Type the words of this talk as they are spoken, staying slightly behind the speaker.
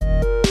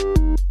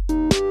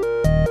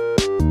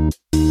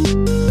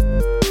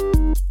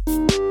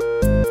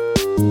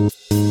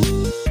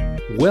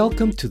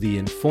Welcome to The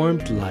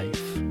Informed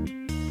Life.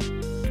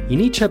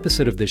 In each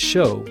episode of this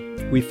show,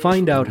 we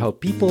find out how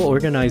people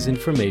organize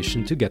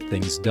information to get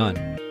things done.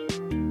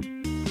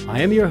 I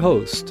am your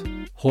host,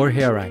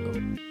 Jorge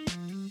Arango.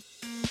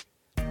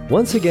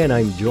 Once again,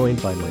 I'm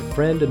joined by my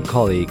friend and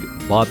colleague,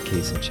 Bob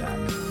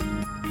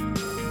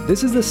Kasenchak.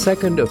 This is the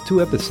second of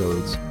two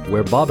episodes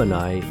where Bob and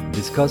I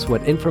discuss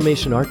what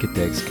information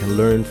architects can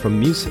learn from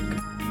music.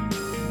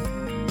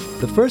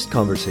 The first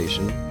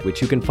conversation,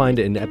 which you can find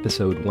in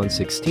episode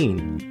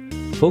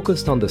 116,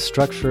 focused on the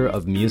structure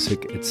of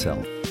music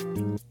itself.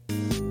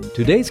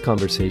 Today's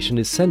conversation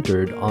is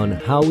centered on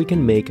how we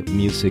can make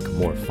music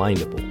more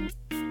findable.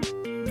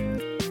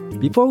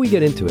 Before we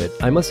get into it,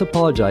 I must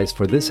apologize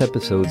for this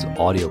episode's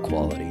audio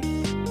quality.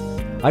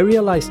 I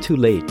realized too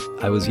late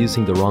I was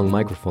using the wrong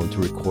microphone to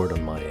record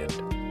on my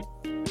end.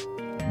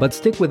 But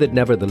stick with it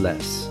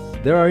nevertheless.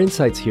 There are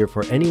insights here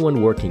for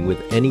anyone working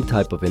with any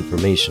type of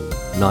information,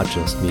 not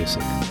just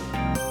music.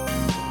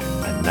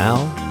 And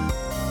now,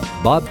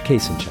 Bob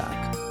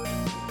Kasenchak.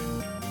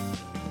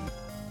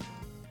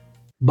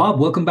 Bob,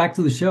 welcome back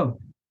to the show.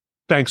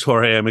 Thanks,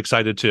 Jorge. I'm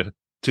excited to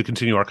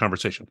continue our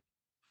conversation.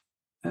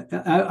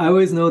 I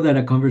always know that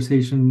a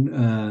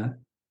conversation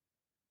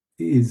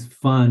is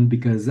fun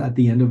because at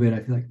the end of it,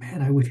 I feel like,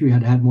 man, I wish we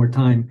had had more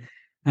time.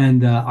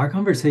 And our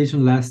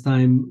conversation last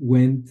time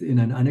went in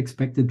an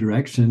unexpected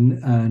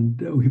direction,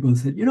 and we both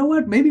said, you know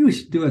what, maybe we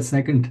should do a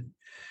second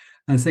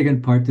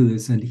part to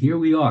this, and here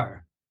we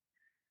are.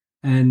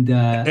 And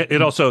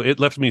it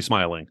left me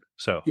smiling.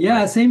 So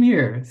yeah, same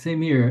here.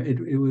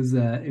 It was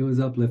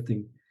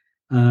uplifting.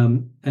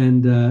 And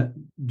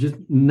just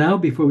now,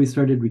 before we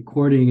started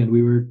recording, and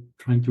we were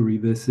trying to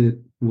revisit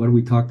what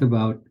we talked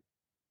about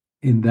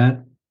in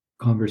that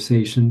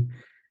conversation,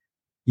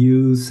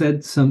 you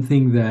said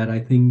something that I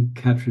think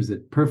captures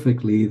it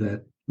perfectly,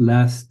 that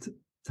last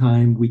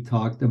time we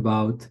talked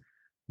about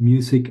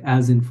music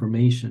as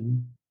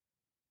information.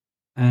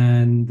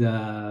 And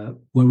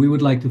what we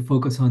would like to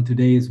focus on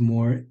today is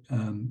more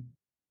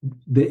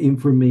the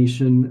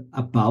information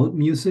about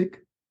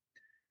music.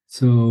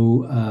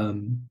 So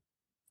I'm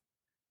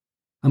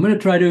going to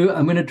try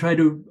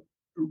to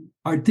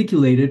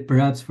articulate it,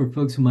 perhaps for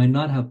folks who might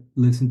not have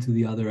listened to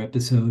the other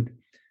episode.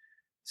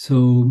 So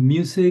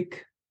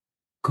music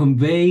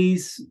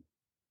conveys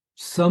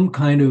some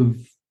kind of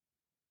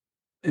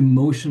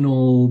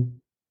emotional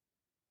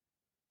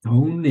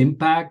tone,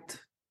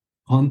 impact,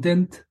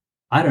 content.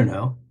 I don't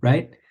know,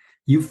 right?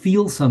 You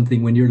feel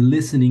something when you're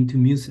listening to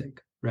music,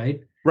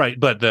 right? Right,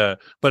 but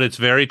it's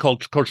very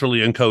culturally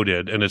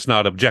encoded, and it's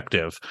not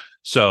objective.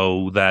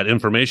 So that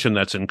information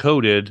that's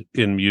encoded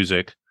in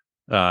music,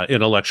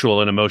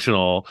 intellectual and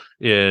emotional,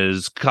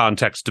 is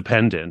context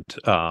dependent.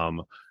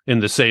 In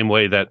the same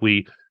way that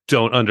we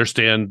don't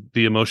understand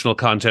the emotional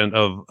content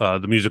of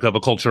the music of a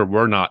culture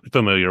we're not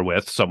familiar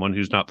with. Someone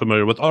who's not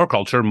familiar with our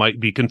culture might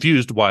be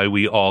confused why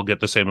we all get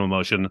the same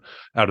emotion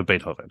out of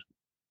Beethoven.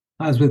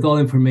 As with all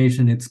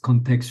information, it's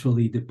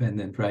contextually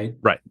dependent, right?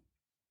 Right.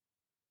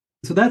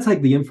 So that's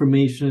like the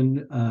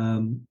information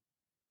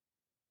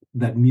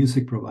that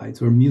music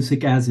provides, or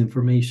music as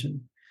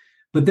information.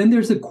 But then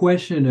there's a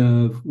question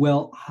of,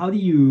 well, how do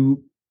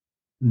you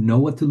know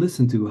what to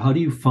listen to? How do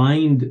you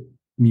find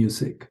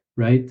music,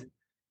 right?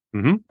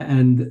 Mm-hmm.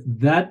 And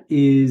that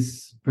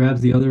is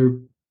perhaps the other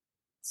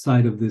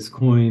side of this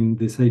coin,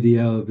 this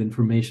idea of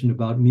information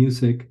about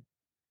music.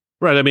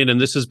 Right. I mean, and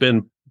this has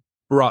been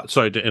brought,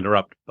 sorry to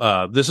interrupt,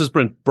 this has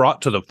been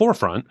brought to the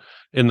forefront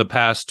in the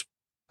past,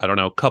 I don't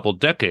know, couple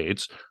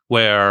decades,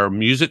 where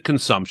music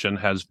consumption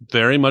has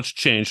very much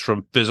changed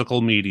from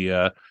physical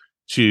media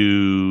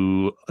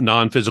to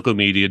non-physical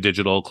media,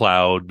 digital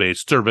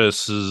cloud-based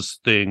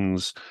services,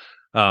 things.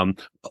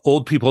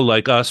 Old people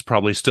like us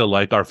probably still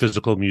like our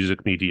physical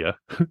music media.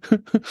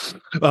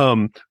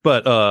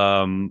 But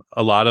a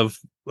lot of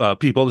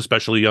people,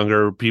 especially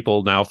younger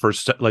people now,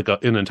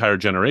 an entire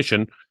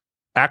generation,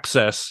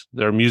 access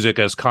their music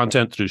as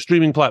content through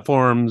streaming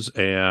platforms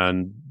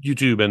and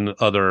YouTube and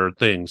other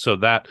things. So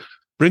that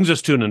brings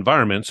us to an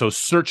environment. So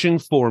searching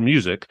for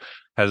music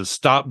has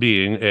stopped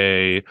being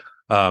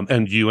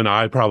and you and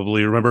I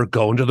probably remember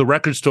going to the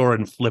record store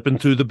and flipping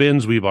through the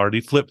bins we've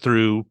already flipped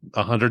through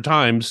 100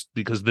 times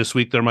because this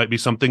week there might be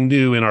something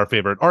new in our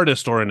favorite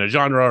artist or in a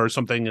genre or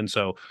something. And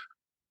so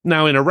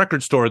now in a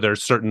record store,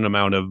 there's a certain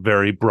amount of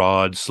very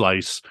broad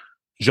slice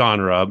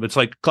genre. It's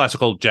like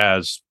classical,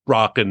 jazz,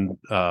 rock, and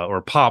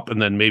or pop.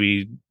 And then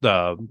maybe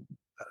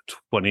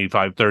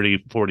 25,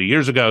 30, 40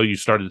 years ago, you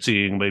started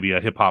seeing maybe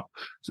a hip hop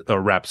or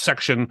rap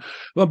section.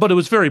 But it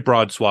was very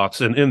broad swaths.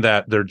 And in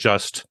that, they're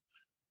just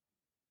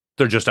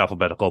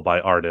alphabetical by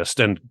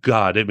artist. And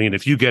God, I mean,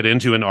 if you get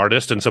into an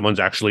artist and someone's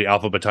actually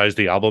alphabetized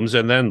the albums,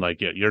 and then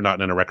you're not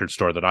in a record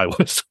store that I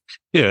was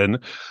in.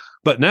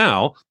 But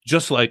now,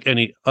 just like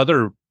any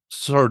other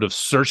sort of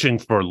searching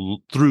for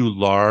through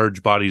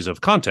large bodies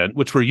of content,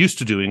 which we're used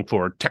to doing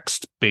for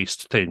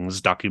text-based things,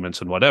 documents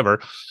and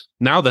whatever.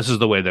 Now this is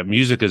the way that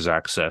music is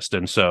accessed.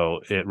 And so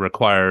it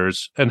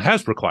requires, and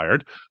has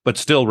required, but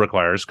still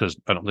requires, because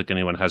I don't think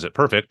anyone has it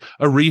perfect,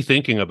 a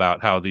rethinking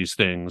about how these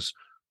things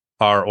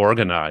are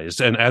organized.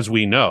 And as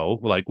we know,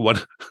 like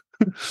what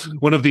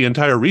one of the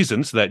entire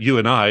reasons that you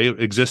and I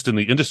exist in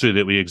the industry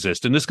that we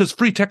exist in is because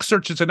free text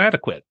search is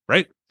inadequate,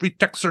 right? Free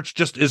text search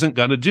just isn't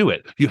going to do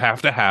it. You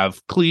have to have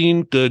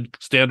clean, good,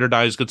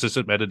 standardized,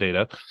 consistent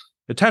metadata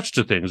attached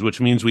to things, which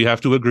means we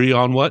have to agree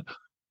on what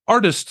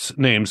artists'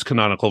 names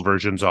canonical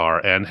versions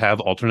are and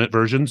have alternate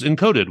versions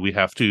encoded. We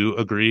have to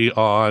agree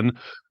on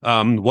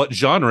what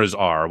genres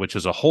are, which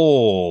is a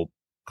whole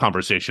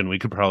conversation we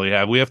could probably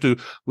have. We have to,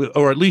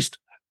 or at least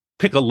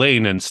pick a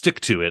lane and stick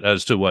to it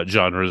as to what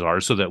genres are,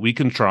 so that we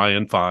can try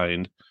and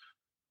find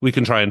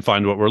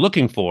what we're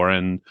looking for.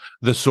 And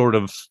the sort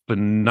of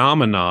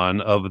phenomenon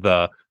of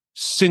the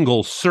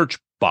single search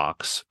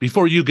box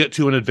before you get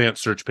to an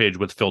advanced search page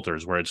with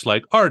filters where it's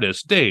like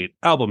artist, date,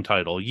 album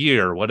title,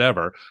 year,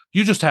 whatever,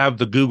 you just have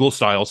the Google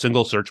style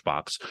single search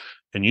box,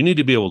 and you need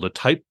to be able to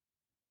type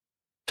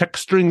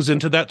text strings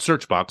into that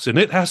search box, and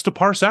it has to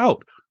parse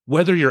out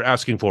whether you're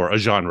asking for a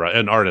genre,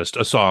 an artist,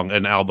 a song,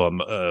 an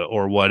album,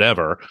 or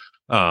whatever.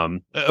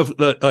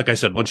 Like I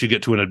said, once you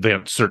get to an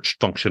advanced search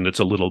function,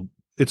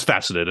 it's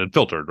faceted and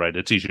filtered, right?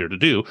 It's easier to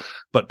do.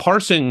 But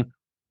parsing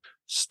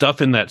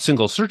stuff in that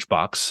single search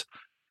box,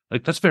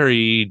 like that's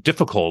very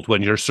difficult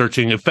when you're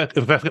searching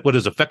what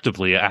is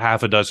effectively a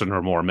half a dozen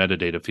or more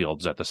metadata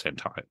fields at the same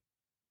time.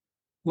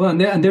 Well,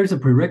 and there's a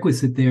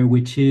prerequisite there,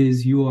 which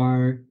is you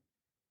are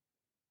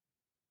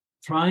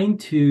trying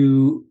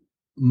to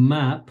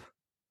map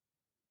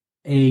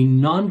a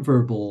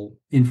nonverbal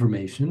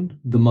information,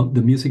 the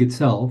music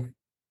itself,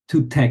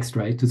 to text,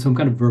 right? To some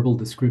kind of verbal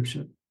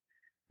description.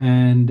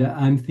 And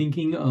I'm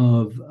thinking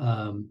of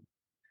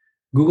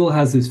Google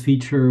has this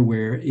feature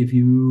where if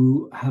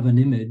you have an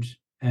image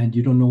and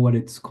you don't know what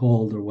it's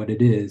called or what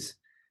it is,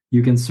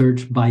 you can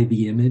search by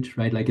the image,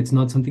 right? Like it's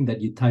not something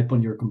that you type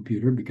on your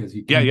computer because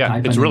you can't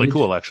type it's an really image.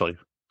 cool, actually.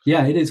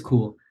 Yeah, it is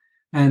cool.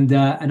 And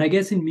I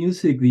guess in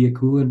music, the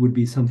equivalent would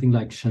be something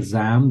like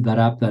Shazam, that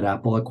app that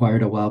Apple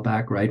acquired a while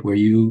back, right? Where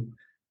you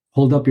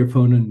hold up your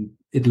phone and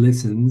it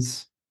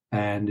listens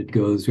and it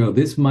goes,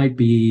 this might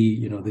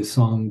be, this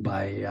song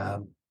by,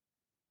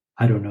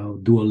 I don't know,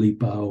 Dua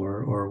Lipa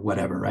or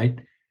whatever, right?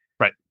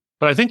 Right.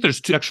 But I think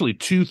there's actually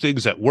two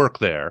things at work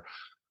there.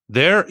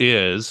 There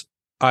is,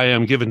 I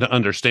am given to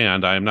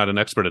understand, I am not an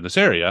expert in this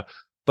area,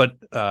 but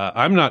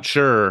I'm not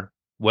sure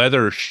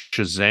whether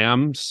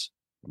Shazam's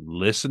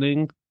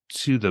listening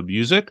to the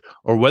music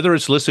or whether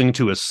it's listening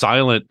to a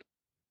silent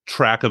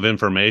track of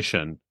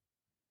information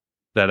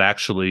that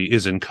actually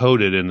is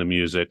encoded in the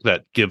music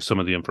that gives some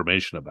of the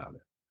information about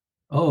it.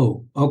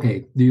 Oh,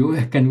 okay.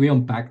 Can we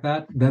unpack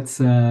that?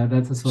 That's a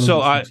sort of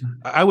So distinction.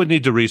 I would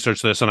need to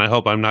research this, and I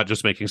hope I'm not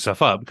just making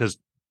stuff up, because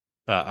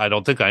I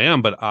don't think I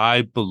am, but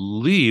I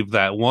believe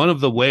that one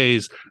of the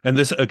ways, and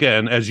this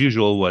again, as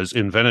usual, was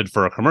invented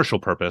for a commercial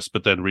purpose,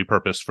 but then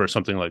repurposed for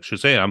something like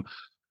Shazam.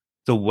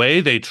 The way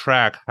they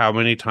track how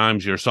many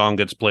times your song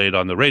gets played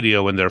on the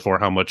radio and therefore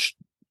how much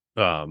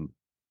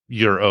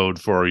you're owed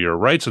for your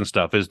rights and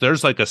stuff is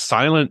there's like a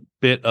silent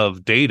bit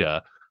of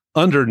data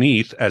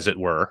underneath, as it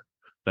were.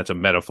 That's a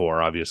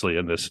metaphor, obviously,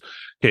 in this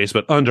case,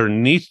 but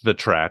underneath the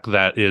track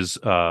that is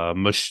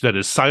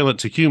silent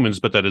to humans,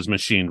 but that is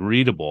machine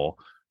readable,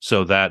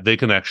 so that they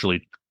can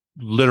actually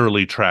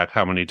literally track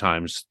how many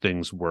times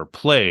things were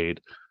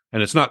played.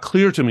 And it's not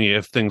clear to me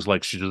if things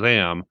like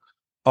Shazam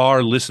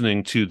are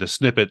listening to the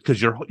snippet, because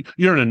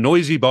you're in a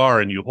noisy bar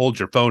and you hold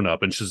your phone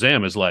up and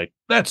Shazam is like,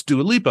 that's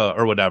Dua Lipa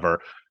or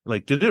whatever.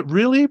 Like, did it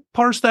really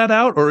parse that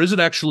out, or is it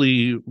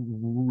actually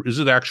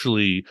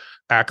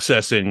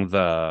accessing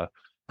the?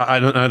 I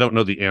don't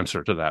know the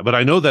answer to that, but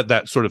I know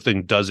that sort of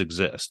thing does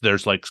exist.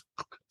 There's like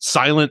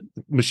silent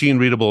machine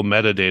readable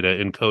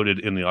metadata encoded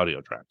in the audio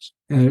tracks.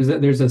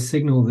 There's a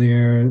signal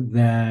there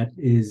that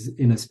is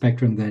in a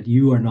spectrum that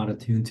you are not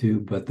attuned to,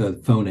 but the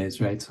phone is,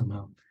 right?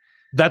 Somehow.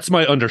 That's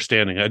my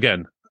understanding.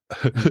 Again,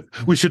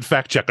 we should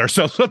fact check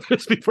ourselves on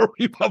this before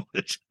we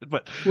publish it,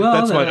 but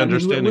that's my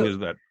understanding. Is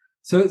that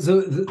so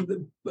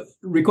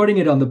recording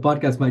it on the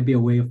podcast might be a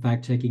way of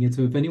fact checking it.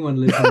 So if anyone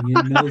listening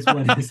in knows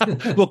what is,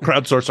 we'll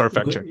crowdsource our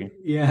fact checking.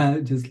 Yeah,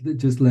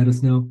 just let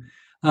us know.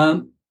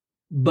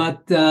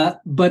 But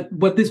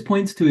what this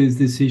points to is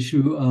this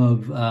issue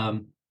of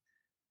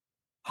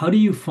how do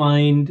you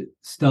find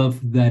stuff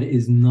that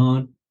is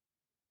not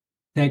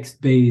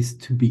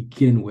text-based to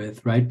begin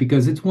with, right?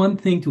 Because it's one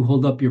thing to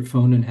hold up your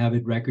phone and have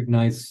it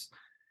recognize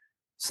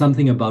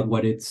something about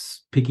what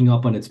it's picking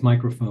up on its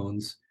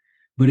microphones,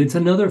 but it's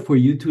another for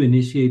you to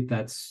initiate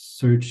that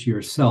search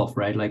yourself,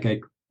 right? Like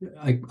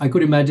I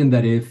could imagine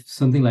that if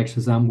something like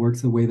Shazam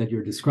works the way that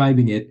you're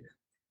describing it,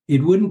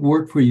 it wouldn't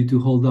work for you to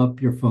hold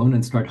up your phone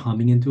and start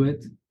humming into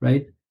it,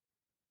 right?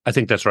 I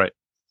think that's right.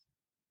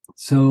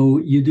 So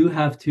you do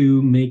have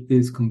to make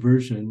this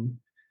conversion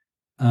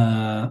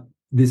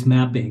this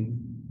mapping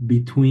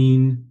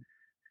between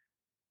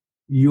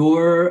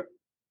your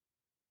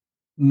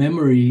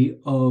memory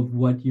of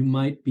what you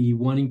might be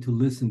wanting to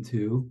listen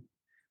to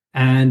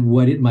and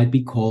what it might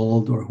be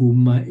called or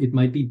it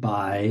might be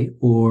by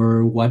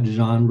or what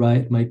genre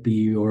it might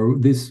be or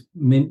these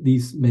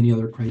many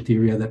other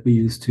criteria that we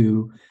use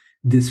to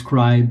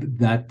describe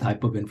that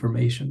type of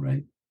information,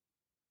 right?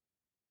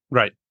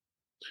 Right.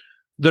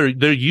 There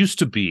used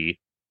to be,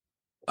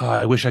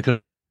 I wish I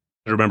could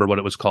remember what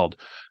it was called.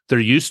 There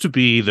used to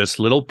be this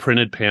little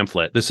printed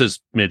pamphlet. This is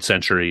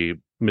mid-century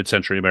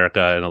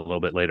America and a little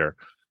bit later,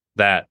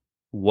 that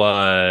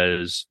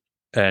was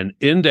an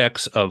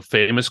index of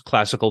famous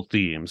classical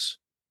themes,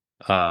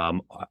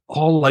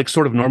 all like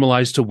sort of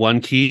normalized to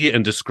one key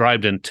and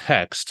described in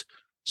text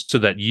so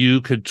that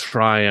you could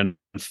try and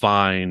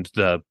find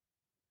the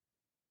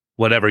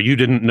whatever. You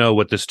didn't know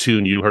what this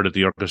tune you heard at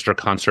the orchestra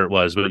concert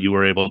was, but you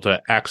were able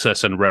to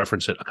access and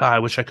reference it. I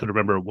wish I could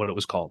remember what it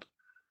was called.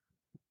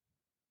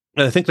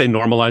 And I think they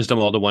normalized them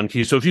all to one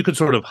key. So if you could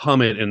sort of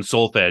hum it in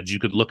solfege, you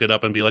could look it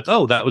up and be like,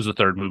 oh, that was the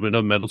third movement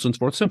of Mendelssohn's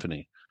Fourth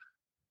Symphony.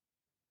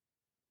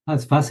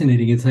 That's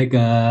fascinating. It's like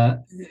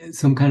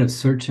some kind of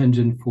search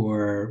engine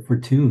for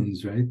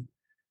tunes, right?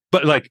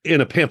 But like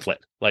in a pamphlet,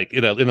 like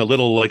in a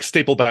little like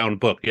staple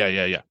bound book.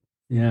 Yeah.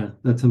 Yeah,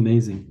 that's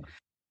amazing.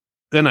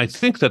 And I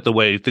think that the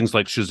way things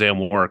like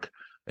Shazam work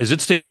is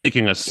it's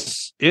taking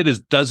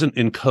doesn't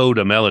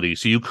encode a melody,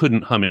 so you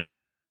couldn't hum it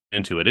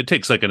into it. It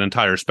takes like an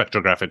entire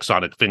spectrographic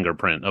sonic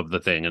fingerprint of the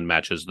thing and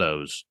matches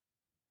those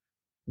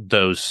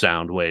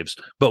sound waves.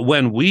 But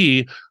when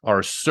we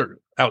are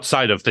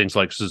outside of things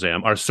like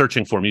Shazam are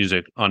searching for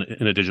music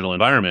in a digital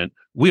environment,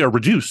 we are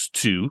reduced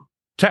to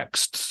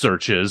text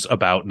searches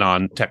about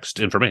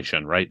non-text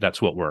information, right? That's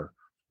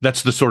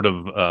the sort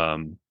of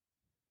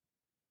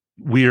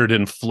weird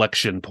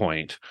inflection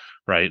point,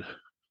 right?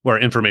 Where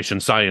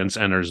information science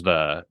enters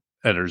the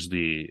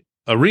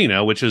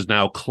arena, which is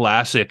now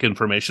classic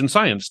information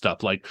science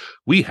stuff. Like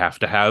we have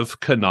to have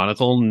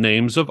canonical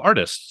names of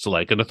artists,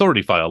 like an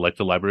authority file, like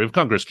the Library of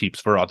Congress keeps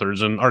for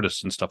authors and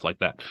artists and stuff like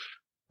that.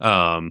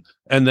 And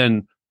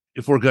then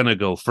if we're going to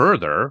go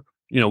further,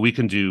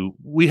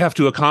 we have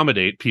to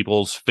accommodate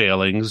people's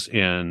failings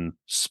in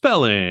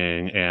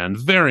spelling and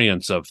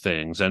variants of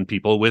things and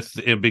people with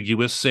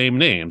ambiguous same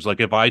names. Like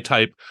if I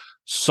type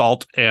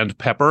salt and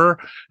pepper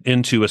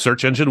into a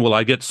search engine, will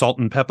I get salt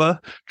and pepper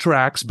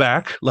tracks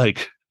back?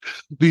 Like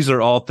these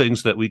are all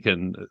things that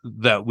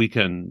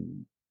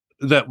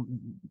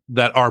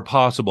that are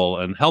possible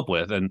and help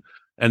with. And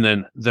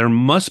then there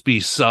must be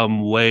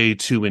some way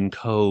to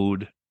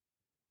encode.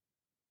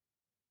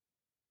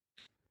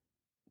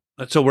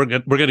 So we're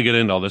going to get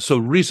into all this. So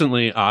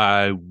recently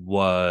I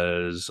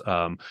was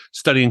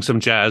studying some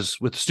jazz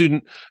with a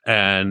student,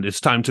 and it's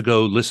time to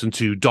go listen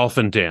to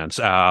Dolphin Dance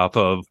off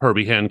of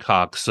Herbie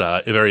Hancock's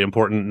very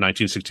important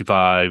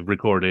 1965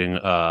 recording,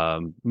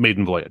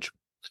 Maiden Voyage.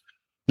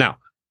 Now,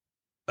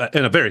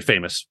 and a very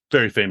famous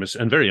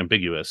and very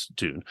ambiguous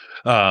tune,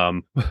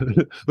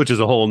 which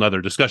is a whole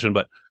nother discussion.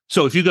 But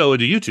so if you go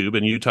into YouTube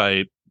and you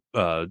type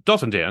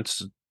Dolphin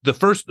Dance,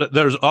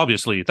 there's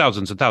obviously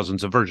thousands and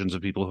thousands of versions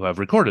of people who have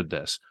recorded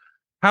this.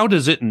 How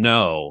does it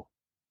know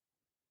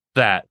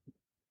that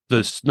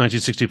this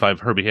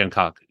 1965 Herbie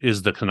Hancock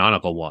is the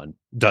canonical one?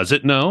 Does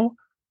it know?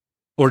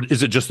 Or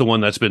is it just the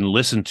one that's been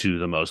listened to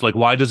the most? Like,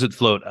 why does it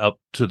float up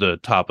to the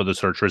top of the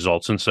search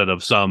results instead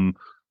of some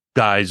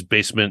guy's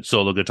basement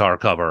solo guitar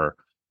cover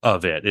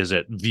of it? Is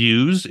it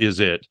views?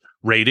 Is it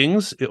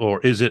ratings? Or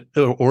is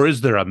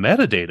there a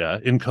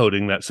metadata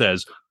encoding that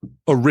says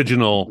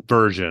original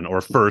version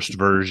or first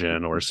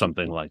version or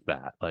something like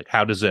that? Like,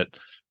 how does it,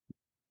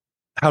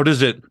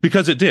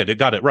 because it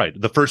got it right.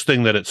 The first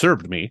thing that it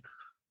served me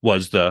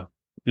was the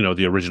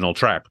original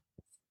track.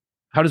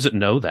 How does it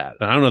know that?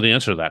 And I don't know the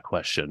answer to that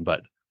question,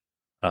 but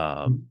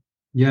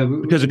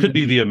because it could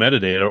be via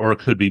metadata or it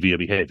could be via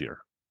behavior.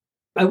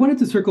 I wanted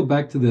to circle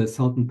back to the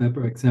salt and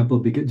pepper example,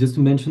 because just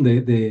to mention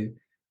the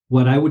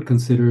what I would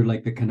consider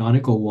like the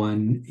canonical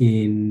one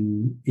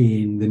in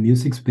the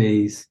music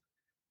space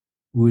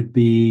would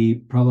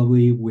be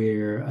probably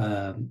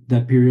where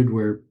that period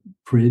where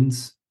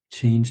Prince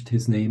changed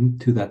his name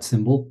to that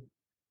symbol.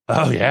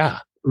 Oh yeah.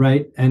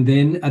 Right. And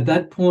then at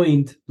that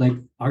point, like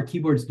our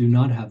keyboards do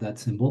not have that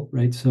symbol,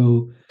 right?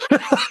 So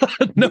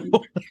no,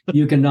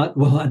 you cannot,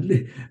 well,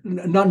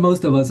 not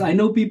most of us. I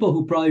know people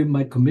who probably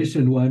might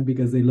commission one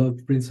because they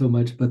love Prince so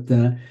much, but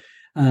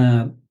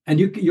and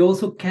you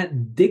also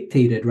can't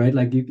dictate it, right?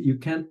 Like you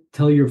can't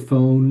tell your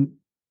phone,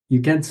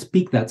 you can't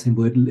speak that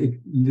symbol. It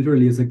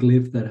literally is a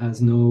glyph that has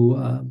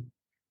no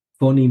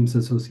phonemes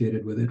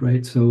associated with it,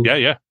 right? So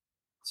yeah.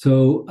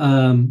 So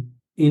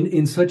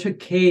in such a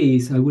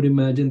case, I would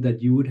imagine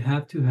that you would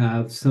have to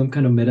have some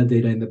kind of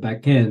metadata in the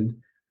back end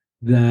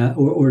that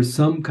or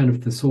some kind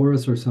of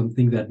thesaurus or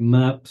something that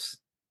maps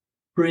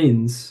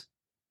Prince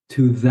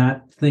to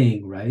that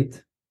thing,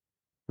 right?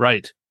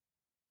 Right,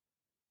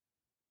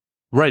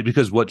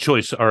 because what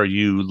choice are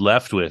you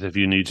left with if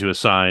you need to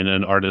assign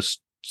an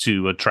artist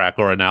to a track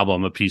or an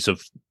album, a piece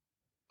of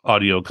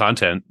audio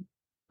content?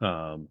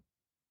 Um,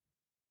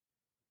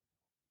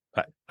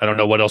 I don't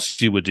know what else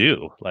you would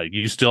do. Like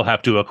you still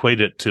have to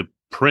equate it to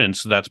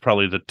Prince. That's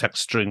probably the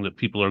text string that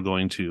people are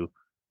going to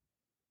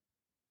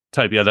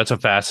type. Yeah, that's a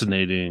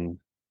fascinating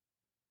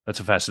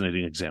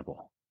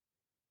example.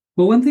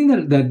 Well, one thing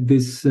that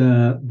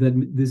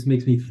this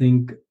makes me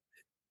think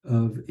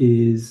of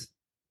is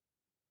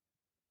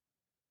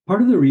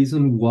part of the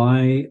reason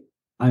why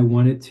I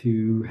wanted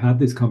to have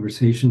this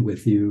conversation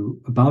with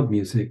you about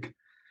music,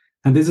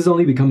 and this is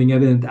only becoming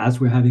evident as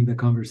we're having the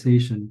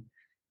conversation,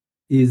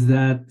 is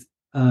that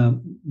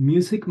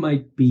music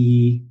might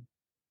be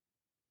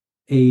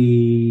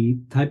a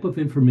type of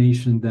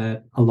information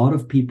that a lot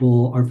of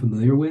people are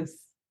familiar with,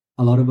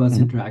 a lot of us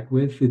Mhm. interact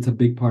with. It's a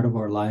big part of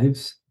our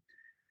lives.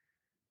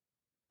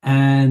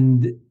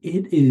 And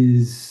it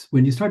is,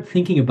 when you start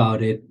thinking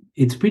about it,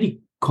 it's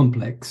pretty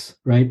complex,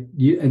 right?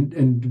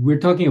 And we're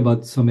talking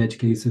about some edge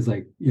cases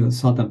like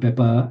Salt and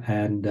Pepper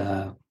and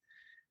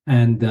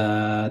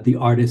the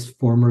artist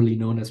formerly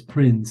known as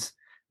Prince.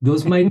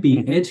 Those might be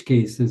edge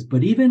cases,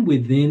 but even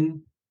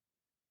within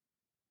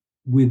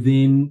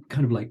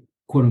kind of like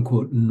quote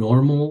unquote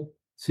normal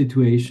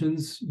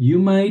situations, you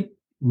might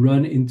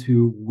run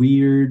into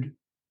weird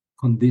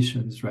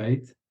conditions,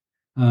 right?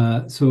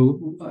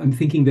 So I'm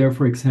thinking there,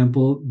 for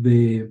example,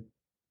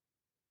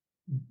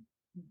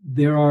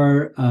 there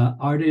are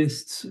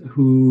artists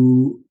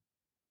who,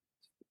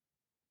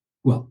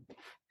 well,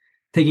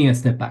 taking a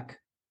step back,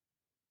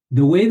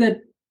 the way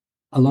that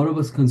a lot of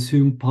us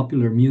consume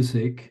popular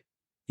music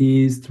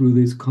is through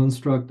this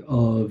construct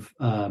of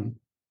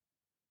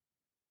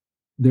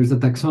there's a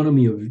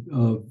taxonomy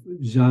of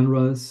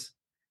genres.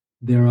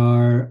 There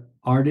are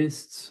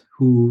artists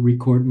who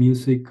record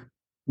music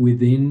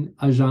within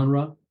a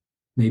genre,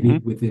 maybe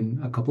Mhm. within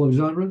a couple of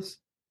genres.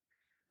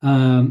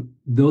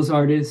 Those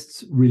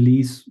artists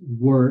release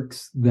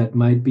works that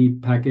might be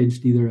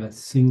packaged either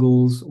as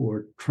singles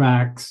or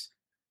tracks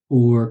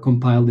or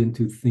compiled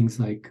into things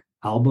like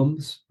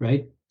albums,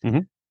 right?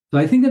 Mhm. So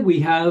I think that we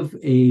have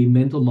a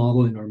mental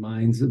model in our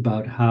minds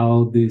about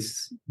how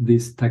this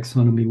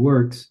taxonomy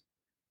works.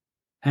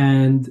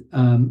 And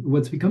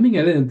what's becoming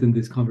evident in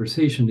this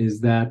conversation is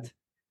that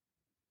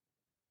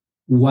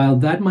while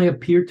that might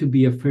appear to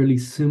be a fairly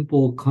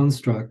simple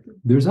construct,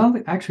 there's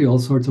actually all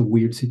sorts of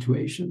weird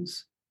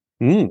situations.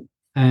 Mm.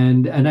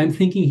 And I'm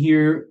thinking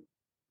here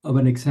of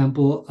an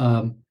example: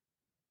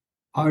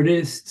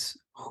 artists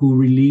who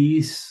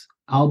release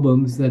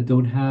albums that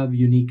don't have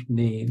unique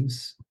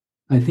names.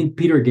 I think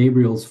Peter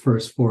Gabriel's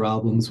first four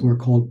albums were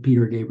called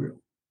Peter Gabriel,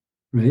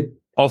 right?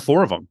 All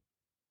four of them.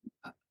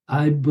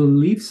 I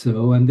believe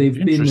so,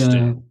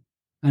 Interesting.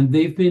 and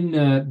they've been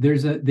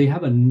they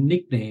have a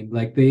nickname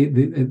like they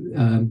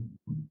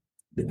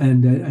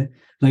and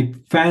like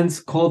fans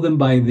call them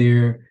by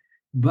their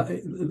but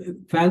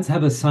fans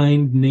have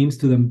assigned names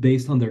to them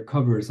based on their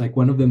covers. Like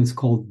one of them is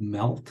called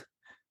Melt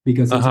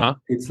because Uh-huh.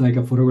 it's like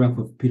a photograph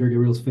of Peter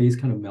Gabriel's face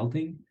kind of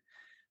melting.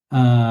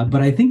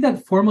 But I think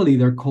that formally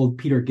they're called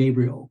Peter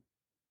Gabriel.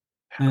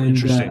 And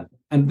Interesting.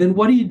 and then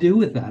what do you do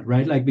with that,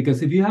 right? Like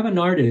because if you have an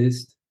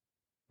artist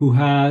who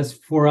has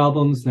four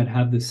albums that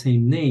have the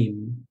same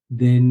name,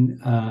 then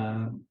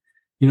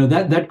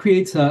that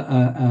creates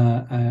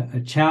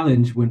a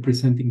challenge when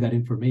presenting that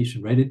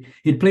information, right?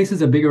 It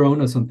places a bigger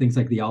onus on things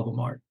like the album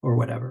art or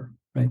whatever,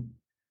 right?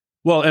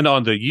 Well, and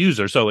on the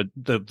user, so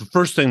the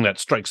first thing that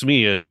strikes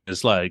me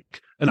is like,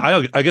 and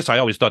I guess I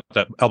always thought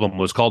that album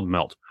was called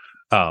Melt,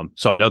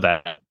 so I know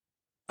that.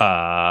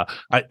 Uh,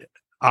 I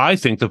I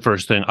think the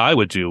first thing I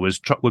would do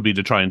would be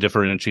to try and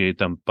differentiate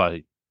them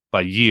by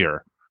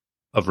year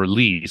of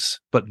release,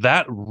 but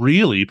that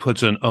really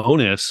puts an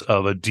onus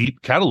of a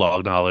deep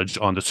catalog knowledge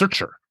on the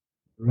searcher.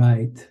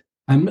 Right.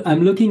 I'm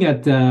looking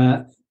at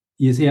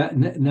you see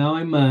now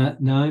I'm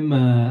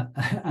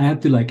I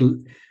have to like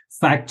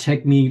fact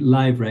check me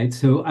live, right?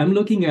 So I'm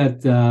looking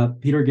at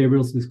Peter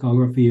Gabriel's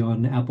discography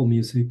on Apple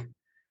Music,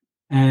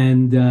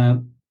 and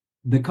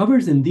the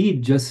covers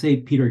indeed just say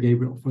Peter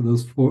Gabriel for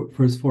those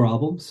first four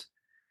albums,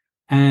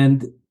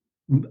 and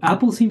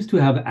Apple seems to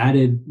have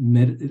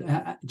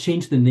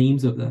changed the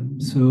names of them.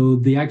 So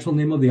the actual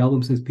name of the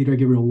album says Peter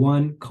Gabriel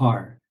 1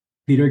 Car,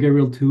 Peter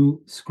Gabriel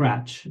 2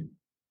 Scratch,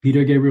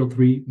 Peter Gabriel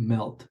 3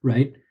 Melt,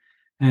 right?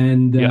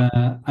 And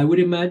Yeah. I would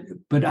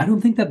imagine, but I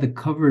don't think that the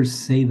covers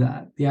say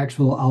that, the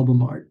actual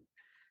album art.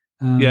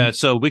 Yeah, Um,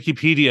 so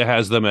Wikipedia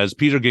has them as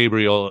Peter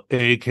Gabriel,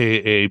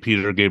 aka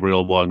Peter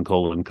Gabriel one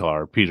colon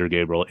car, Peter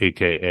Gabriel,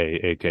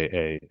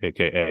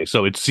 aka.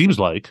 So it seems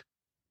like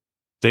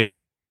they,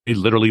 they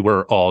literally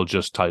were all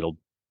just titled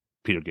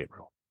Peter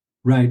Gabriel.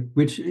 right.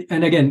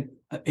 And again,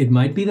 it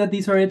might be that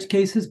these are edge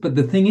cases, but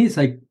the thing is,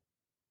 like,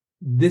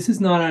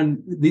 these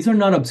are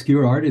not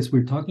obscure artists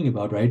we're talking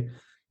about, right?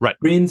 Right.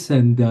 Prince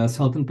and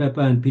Salt and Pepper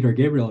and Peter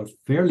Gabriel are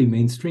fairly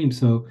mainstream.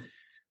 So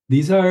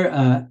these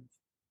are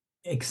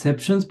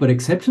exceptions, but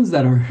exceptions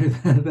that are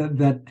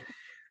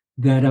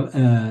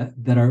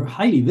that are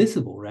highly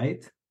visible,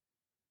 right?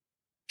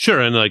 Sure,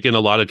 and like in a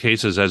lot of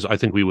cases, as I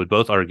think we would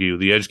both argue,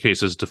 the edge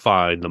cases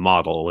define the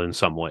model in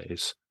some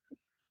ways.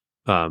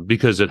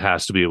 because it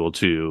has to be able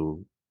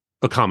to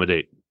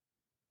accommodate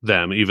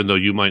them, even though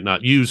you might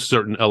not use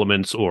certain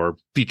elements or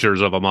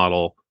features of a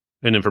model,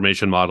 an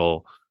information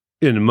model.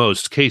 In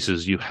most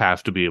cases, you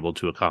have to be able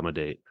to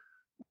accommodate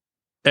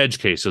edge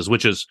cases,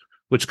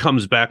 which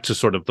comes back to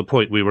sort of the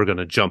point we were going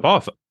to jump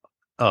off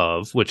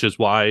of, which is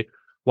why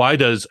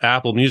does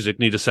Apple Music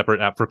need a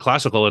separate app for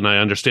classical? And I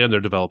understand they're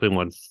developing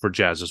one for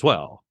jazz as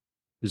well.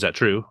 Is that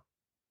true?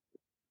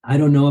 I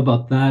don't know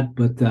about that,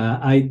 but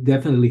I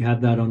definitely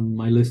had that on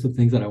my list of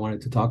things that I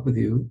wanted to talk with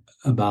you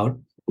about.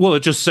 Well,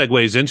 it just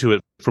segues into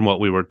it from what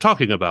we were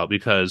talking about,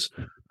 because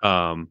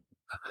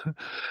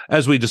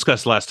as we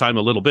discussed last time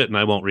a little bit, and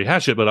I won't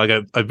rehash it, but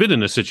I've been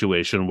in a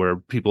situation where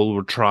people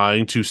were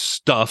trying to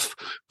stuff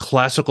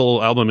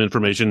classical album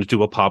information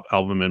into a pop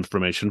album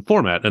information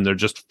format, and they're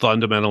just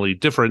fundamentally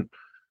different,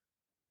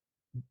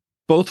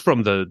 both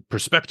from the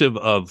perspective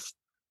of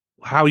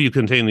how you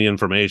contain the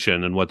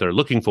information and what they're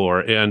looking for,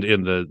 and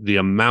in the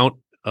amount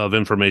of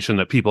information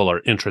that people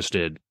are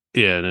interested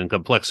in and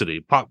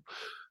complexity. Pop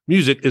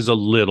music is a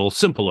little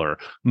simpler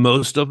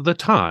most of the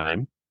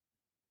time.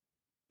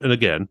 And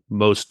again,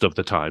 most of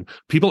the time,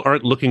 people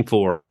aren't looking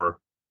for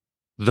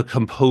the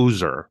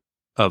composer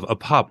of a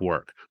pop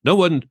work. No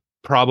one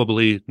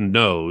probably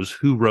knows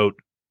who wrote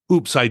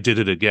Oops, I Did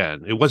It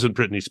Again. It wasn't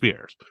Britney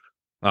Spears.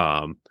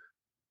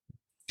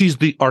 She's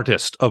the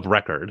artist of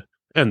record.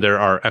 And there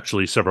are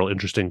actually several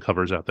interesting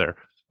covers out there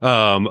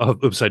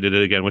of Oops, I Did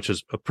It Again, which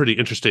is a pretty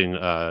interesting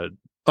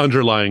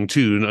underlying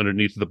tune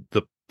underneath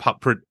the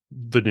pop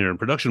veneer and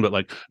production. But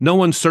like, no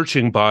one's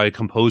searching by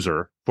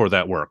composer for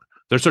that work.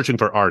 They're searching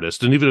for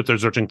artist. And even if they're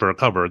searching for a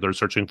cover, they're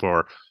searching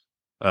for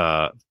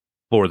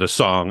the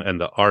song and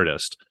the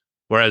artist.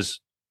 Whereas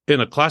in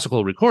a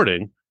classical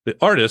recording, the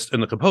artist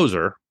and the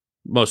composer,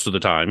 most of the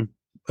time,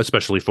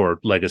 especially for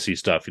legacy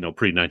stuff,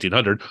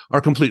 pre-1900,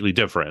 are completely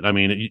different. I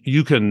mean,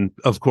 you can,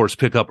 of course,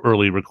 pick up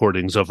early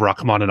recordings of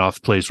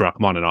Rachmaninoff plays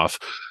Rachmaninoff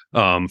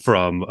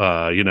from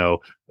early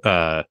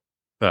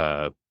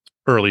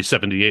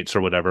 78s or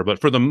whatever. But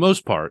for the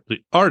most part, the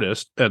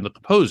artist and the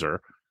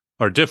composer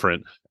are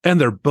different, and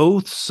they're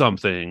both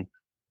something.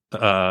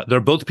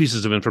 They're both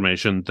pieces of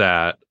information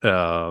that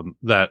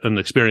an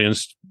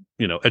experienced,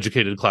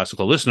 educated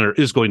classical listener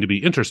is going to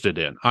be interested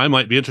in. I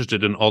might be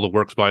interested in all the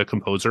works by a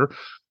composer,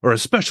 or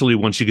especially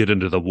once you get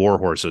into the war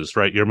horses,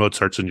 right? Your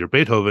Mozarts and your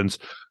Beethovens,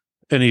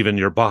 and even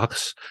your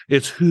Bachs.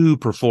 It's who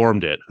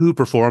performed it, who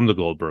performed the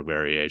Goldberg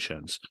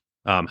variations.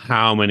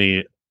 How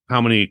many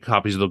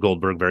copies of the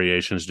Goldberg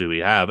variations do we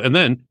have? And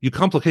then you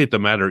complicate the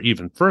matter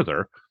even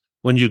further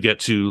when you get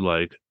to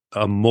like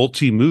a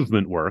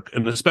multi-movement work,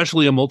 and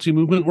especially a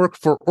multi-movement work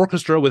for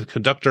orchestra with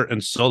conductor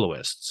and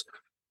soloists.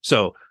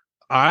 So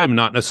I'm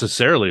not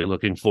necessarily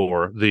looking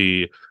for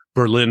the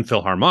Berlin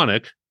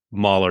Philharmonic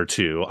Mahler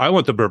 2. I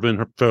want the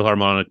Berlin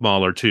Philharmonic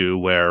Mahler 2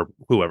 where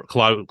whoever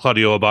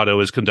Claudio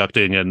Abbado is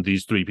conducting and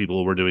these three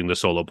people were doing the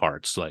solo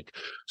parts. Like,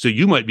 so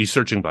you might be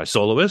searching by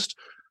soloist,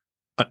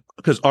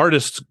 because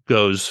artist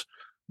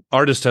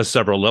has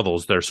several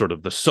levels. There's sort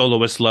of the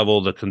soloist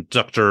level, the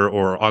conductor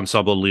or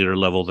ensemble leader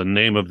level, the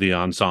name of the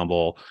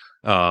ensemble.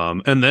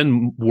 And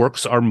then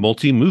works are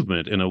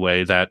multi-movement in a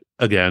way that,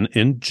 again,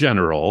 in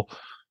general,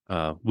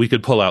 we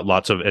could pull out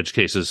lots of edge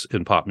cases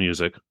in pop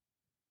music.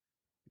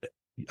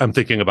 I'm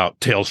thinking about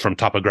Tales from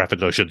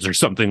Topographic Oceans or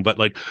something, but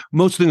like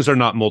most things are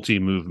not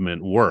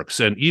multi-movement works.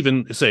 And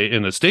even say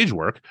in a stage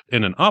work,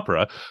 in an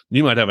opera,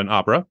 you might have an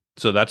opera.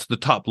 So that's the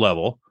top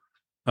level.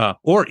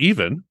 Or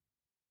even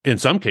in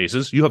some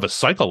cases, you have a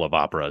cycle of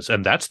operas,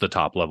 and that's the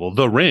top level.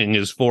 The Ring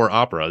is 4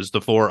 operas,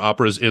 the 4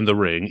 operas in the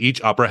Ring.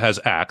 Each opera has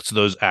acts.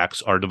 Those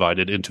acts are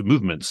divided into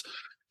movements.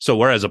 So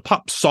whereas a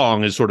pop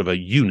song is sort of a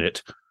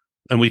unit,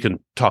 and we can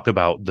talk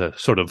about the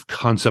sort of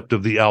concept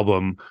of the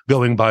album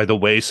going by the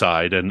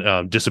wayside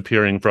and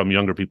disappearing from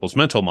younger people's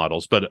mental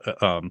models, but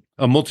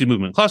a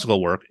multi-movement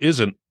classical work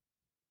isn't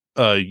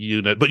a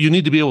unit, but you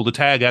need to be able to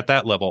tag at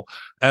that level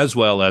as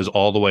well as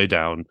all the way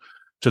down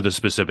to the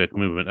specific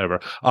movement ever.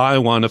 I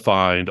want to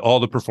find all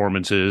the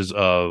performances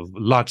of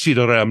La Ci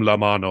darem la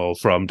mano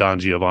from Don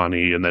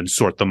Giovanni and then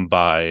sort them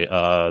by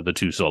the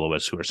 2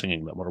 soloists who are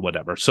singing them or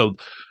whatever. So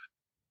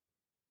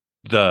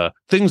the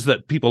things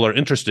that people are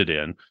interested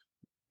in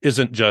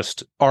isn't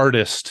just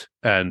artist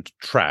and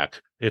track.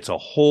 It's a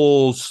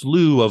whole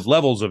slew of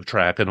levels of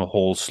track and a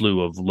whole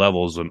slew of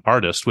levels of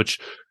artist, which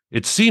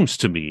it seems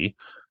to me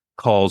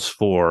calls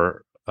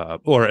for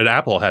or at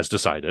Apple has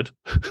decided,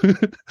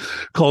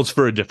 calls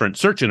for a different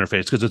search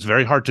interface, because it's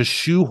very hard to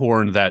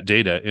shoehorn that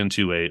data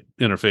into a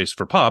interface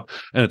for pop.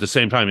 And at the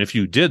same time, if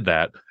you did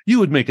that, you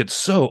would make it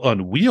so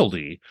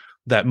unwieldy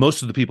that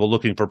most of the people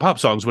looking for pop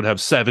songs would have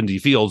 70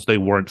 fields they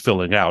weren't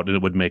filling out, and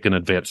it would make an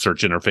advanced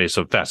search interface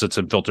of facets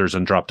and filters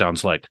and drop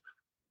downs like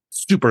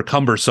super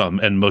cumbersome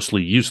and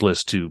mostly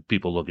useless to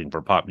people looking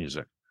for pop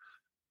music.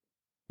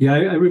 Yeah,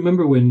 I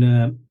remember when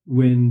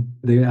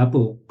the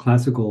Apple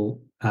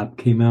Classical app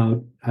came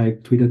out, I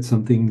tweeted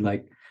something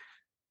like,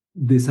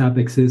 this app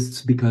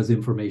exists because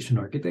information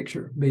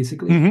architecture,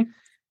 basically.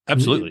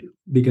 Absolutely.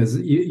 because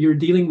you're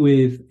dealing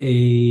with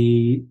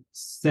a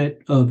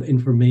set of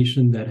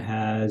information that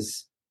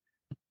has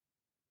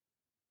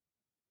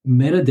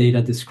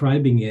metadata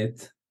describing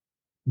it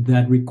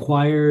that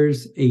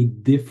requires a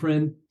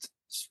different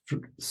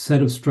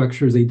set of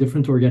structures, a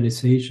different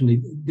organization, a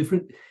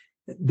different.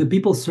 The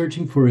people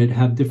searching for it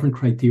have different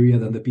criteria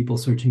than the people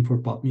searching for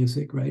pop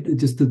music, right?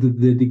 Just the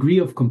degree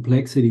of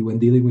complexity when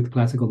dealing with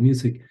classical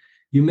music.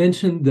 You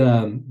mentioned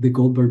the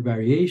Goldberg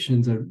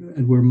variations,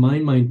 and where my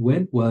mind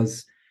went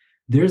was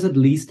there's at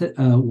least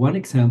one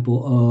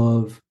example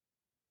of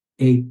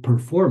a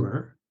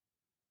performer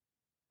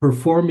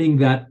performing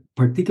that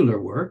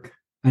particular work,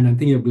 and I'm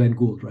thinking of Glenn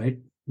Gould, right?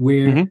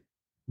 Where Hmm.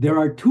 there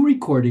are two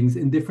recordings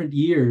in different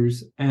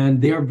years,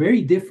 and they are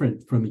very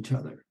different from each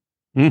other.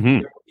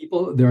 Hmm.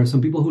 There are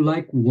some people who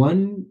like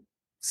one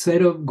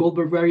set of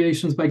Goldberg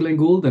variations by Glenn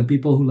Gould, and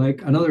people who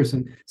like another.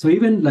 So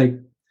even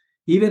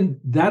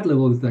that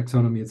level of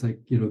taxonomy, it's like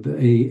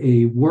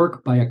a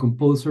work by a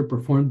composer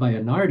performed by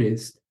an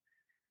artist.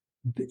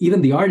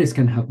 Even the artist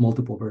can have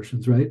multiple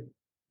versions, right?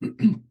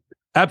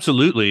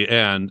 Absolutely.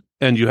 And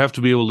you have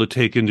to be able to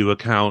take into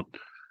account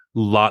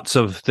lots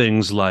of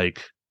things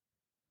like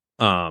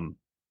um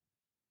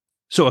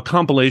so a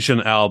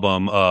compilation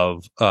album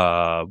of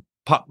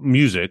pop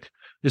music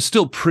is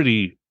still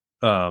pretty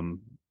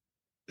um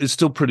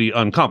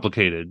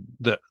uncomplicated.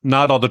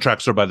 Not all the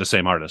tracks are by the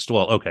same artist.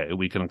 Well, okay,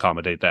 we can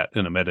accommodate that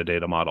in a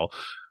metadata model.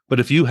 But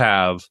if you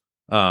have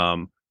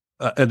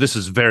and this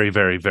is very,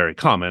 very, very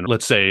common.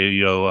 Let's say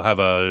you have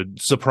a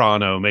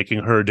soprano making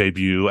her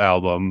debut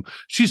album.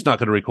 She's not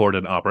going to record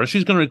an opera.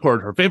 She's going to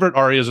record her favorite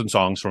arias and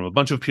songs from a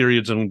bunch of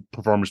periods and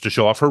performers to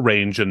show off her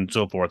range and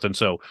so forth. And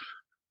so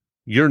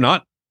you're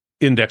not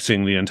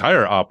indexing the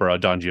entire opera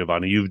Don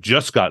Giovanni. You've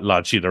just got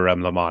La Ci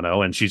Rem la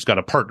Mano, and she's got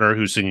a partner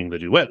who's singing the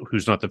duet,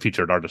 who's not the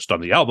featured artist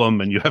on the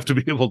album, and you have to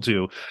be able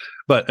to.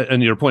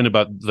 And your point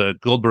about the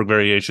Goldberg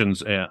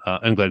variations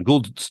and Glenn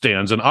Gould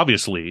stands, and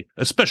obviously,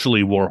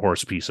 especially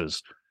Warhorse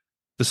pieces,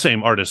 the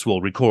same artist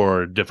will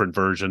record different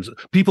versions.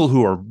 People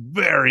who are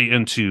very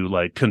into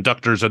like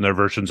conductors and their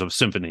versions of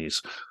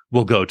symphonies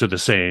will go to the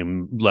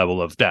same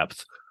level of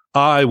depth.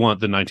 I want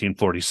the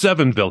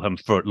 1947 Wilhelm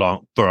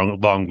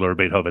Furtwängler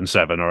Beethoven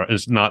 7, or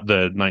it's not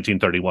the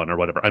 1931 or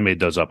whatever. I made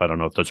those up. I don't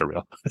know if those are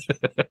real.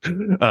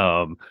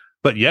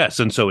 But yes,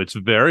 and so it's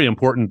very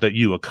important that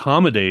you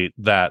accommodate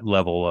that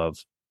level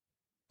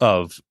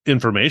of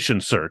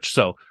information search.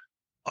 So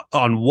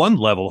on one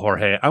level,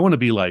 Jorge, I want to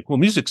be like, well,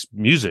 music's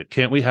music.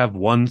 Can't we have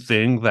one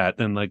thing that,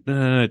 and like,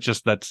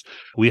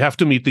 we have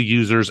to meet the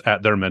users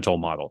at their mental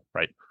model,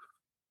 right?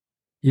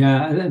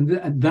 Yeah,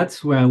 and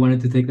that's where I wanted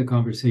to take the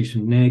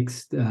conversation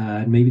next,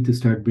 maybe to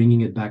start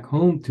bringing it back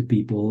home to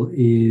people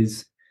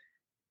is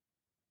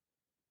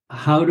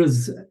how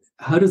does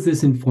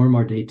this inform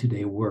our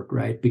day-to-day work,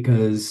 right?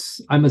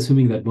 Because I'm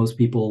assuming that most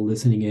people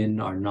listening in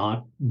are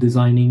not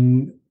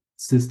designing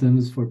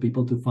systems for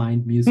people to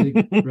find music,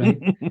 right?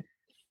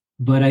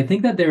 But I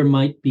think that there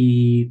might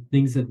be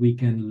things that we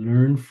can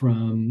learn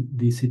from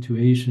these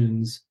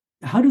situations.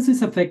 How does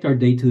this affect our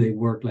day-to-day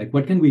work? Like,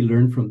 what can we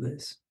learn from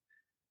this?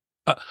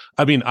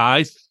 I mean,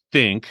 I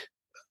think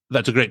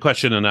that's a great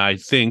question. And I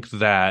think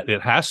that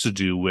it has to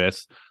do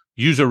with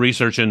user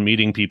research and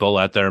meeting people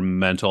at their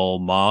mental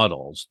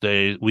models.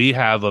 We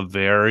have a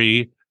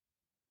very,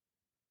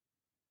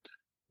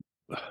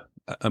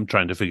 I'm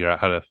trying to figure out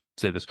how to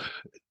say this.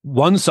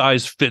 One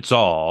size fits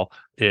all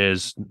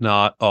is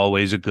not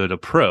always a good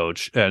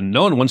approach. And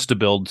no one wants to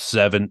build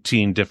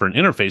 17 different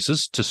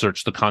interfaces to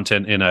search the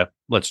content in a,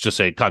 let's just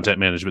say, content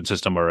management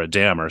system or a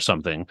DAM or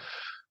something.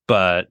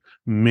 But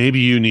maybe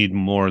you need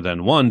more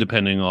than one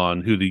depending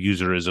on who the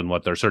user is and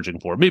what they're searching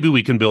for. Maybe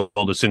we can build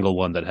a single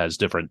one that has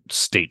different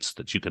states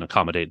that you can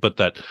accommodate. But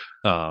that,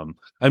 I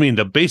mean,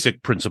 the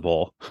basic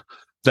principle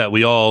that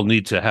we all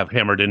need to have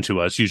hammered into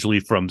us, usually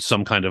from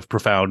some kind of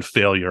profound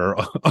failure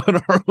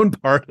on our own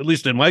part, at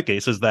least in my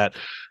case, is that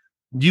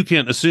you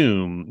can't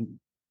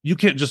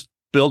just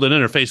build an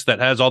interface that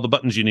has all the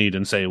buttons you need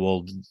and say,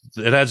 well,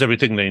 it has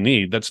everything they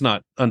need. That's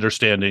not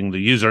understanding the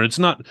user. It's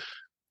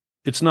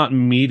not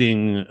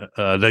meeting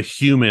the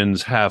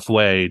humans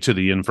halfway to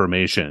the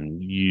information.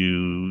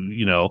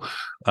 You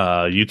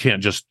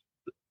can't just.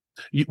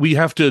 We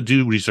have to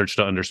do research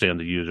to understand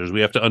the users. We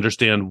have to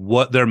understand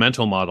what their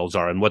mental models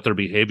are and what their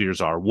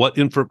behaviors are. What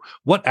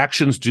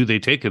actions do they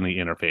take in the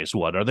interface?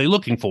 What are they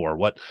looking for?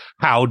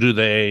 How do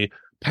they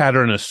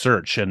pattern a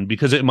search? And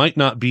because it might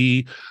not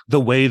be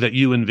the way that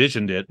you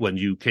envisioned it when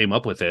you came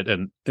up with it,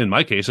 and in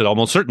my case, it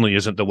almost certainly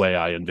isn't the way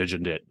I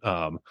envisioned it.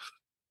 And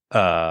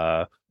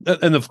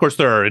of course,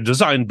 there are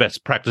design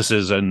best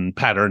practices and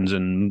patterns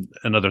and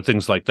other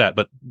things like that.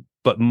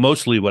 But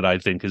mostly, what I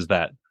think is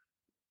that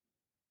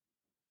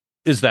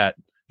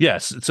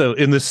yes. So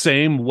in the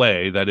same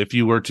way that if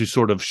you were to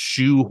sort of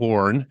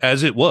shoehorn,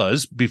 as it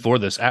was before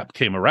this app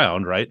came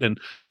around, right? And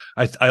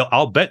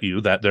I'll bet you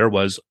that there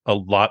was a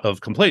lot of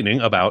complaining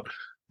about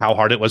how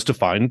hard it was to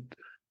find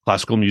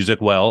classical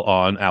music well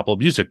on Apple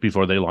Music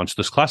before they launched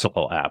this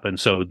classical app. And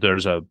so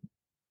there's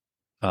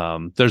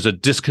there's a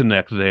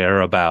disconnect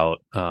there about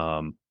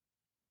all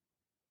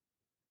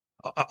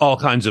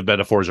kinds of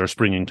metaphors are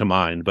springing to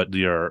mind, but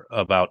you're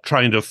about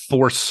trying to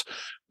force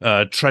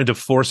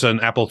an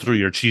apple through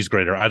your cheese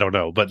grater. I don't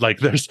know, but like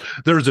there's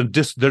a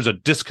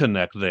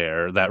disconnect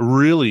there that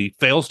really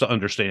fails to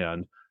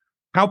understand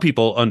how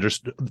people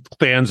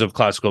fans of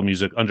classical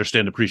music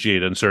understand,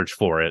 appreciate, and search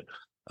for it.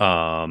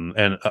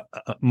 And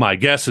my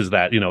guess is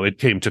that it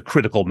came to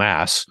critical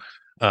mass,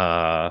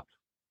 or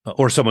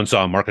someone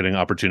saw a marketing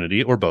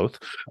opportunity, or both,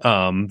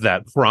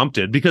 that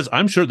prompted, because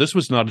I'm sure this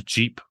was not a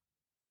cheap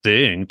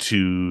thing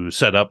to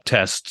set up,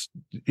 test,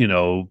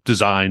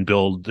 design,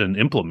 build, and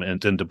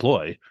implement and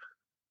deploy.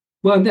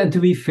 Well, and to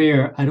be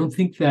fair, I don't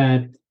think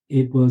that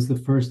it was the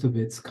first of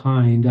its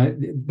kind.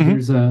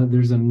 There's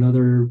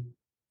another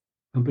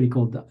company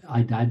called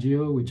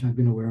Idagio, which I've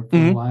been aware of for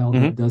a while,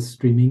 that does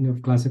streaming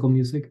of classical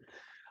music.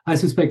 I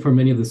suspect for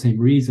many of the same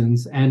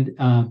reasons, and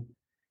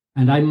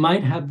I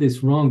might have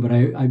this wrong, but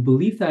I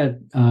believe that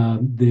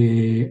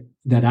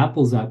that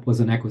Apple's app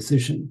was an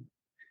acquisition.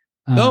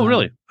 Oh,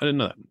 really? I didn't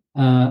know that.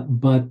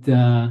 But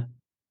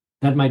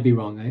that might be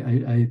wrong.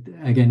 I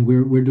again,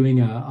 we're doing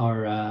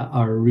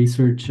our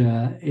research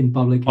in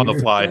public on here,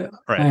 the fly, by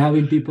right?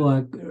 having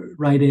people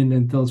write in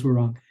and tell us we're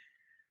wrong.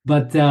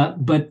 But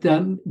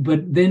then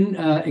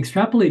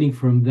extrapolating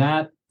from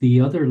that,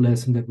 the other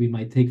lesson that we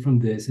might take from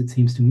this, it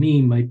seems to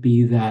me, might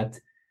be that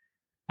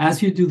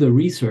as you do the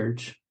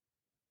research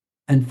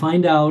and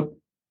find out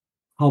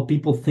how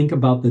people think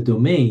about the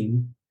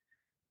domain,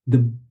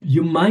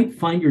 you might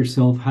find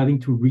yourself having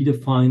to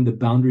redefine the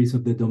boundaries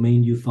of the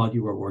domain you thought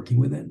you were working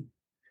within.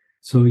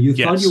 So you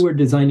thought you were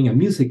designing a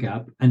music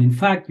app, and in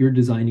fact, you're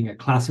designing a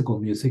classical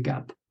music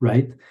app,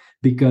 right?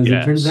 Because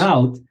it turns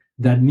out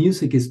that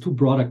music is too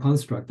broad a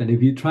construct. And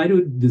if you try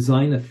to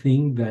design a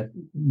thing that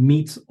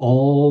meets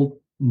all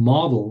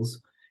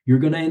models, you're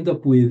going to end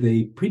up with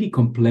a pretty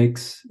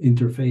complex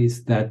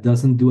interface that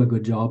doesn't do a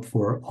good job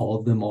for all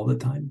of them all the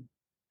time.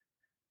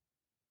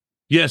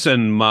 Yes,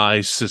 and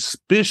my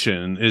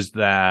suspicion is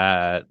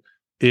that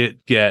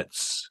it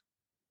gets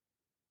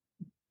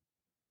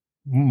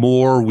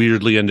more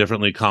weirdly and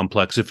differently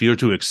complex if you're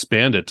to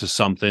expand it to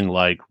something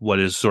like what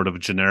is sort of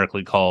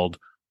generically called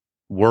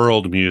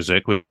world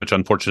music, which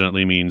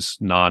unfortunately means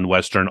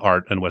non-Western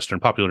art and Western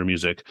popular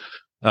music.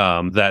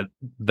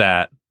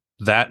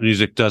 That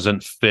music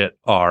doesn't fit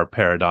our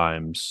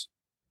paradigms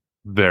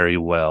very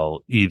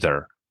well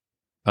either.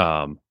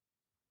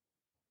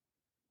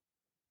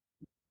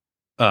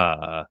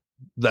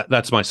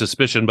 That's my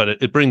suspicion, but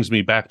it brings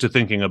me back to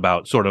thinking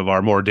about sort of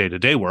our more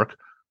day-to-day work,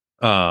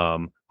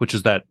 which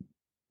is that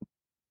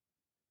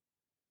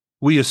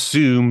we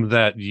assume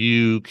that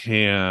you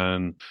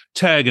can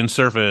tag and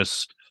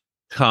surface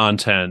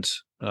content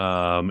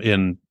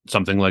in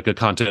something like a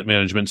content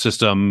management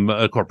system,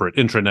 a corporate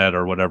intranet,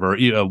 or whatever,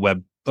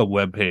 a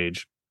web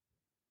page,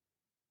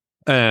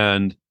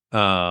 and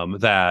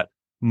that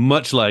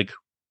much like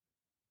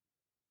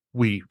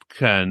we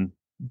can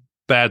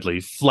badly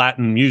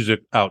flatten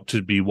music out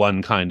to be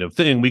one kind of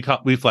thing,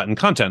 we flatten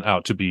content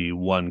out to be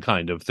one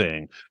kind of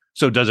thing.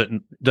 So does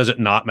it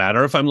not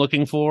matter if I'm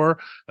looking for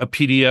a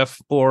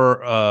PDF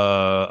or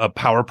a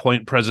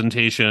PowerPoint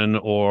presentation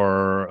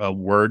or a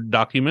Word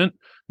document?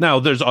 Now,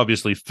 there's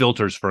obviously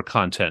filters for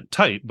content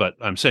type, but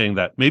I'm saying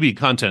that maybe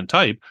content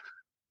type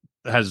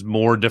has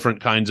more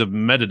different kinds of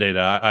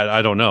metadata.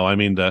 I don't know. I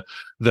mean,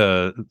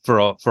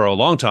 for a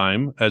long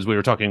time, as we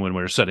were talking when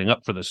we were setting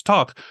up for this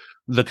talk,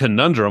 the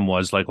conundrum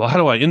was like, well, how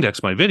do I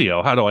index my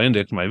video? How do I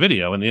index my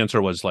video? And the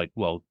answer was like,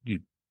 well, you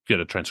get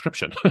a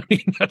transcription. I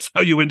mean, that's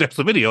how you index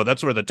the video.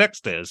 That's where the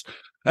text is.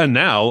 And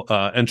now,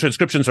 and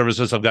transcription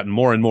services have gotten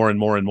more and more and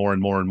more and more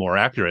and more and more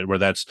accurate,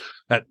 where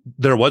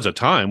there was a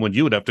time when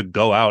you would have to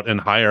go out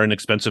and hire an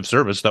expensive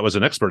service that was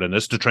an expert in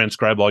this to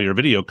transcribe all your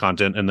video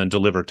content and then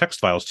deliver text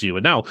files to you.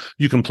 And now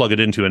you can plug it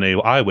into an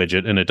AI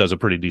widget and it does a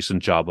pretty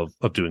decent job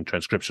of doing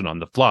transcription on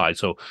the fly.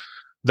 So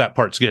that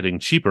part's getting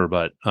cheaper,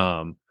 but,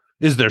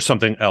 is there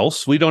something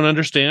else we don't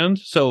understand?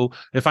 So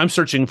if I'm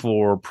searching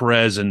for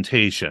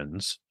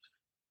presentations,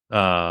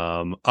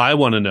 I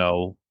want to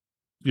know,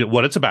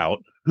 what it's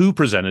about, who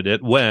presented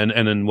it, when,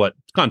 and in what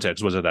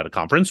context. Was it at a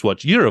conference?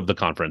 What year of the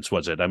conference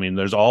was it? I mean,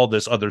 there's all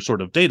this other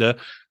sort of data,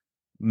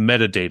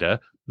 metadata,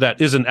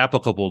 that isn't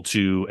applicable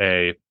to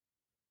a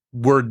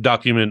Word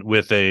document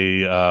with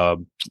a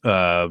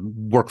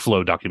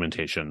workflow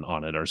documentation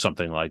on it or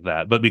something like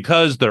that. But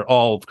because they're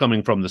all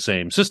coming from the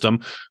same system,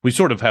 we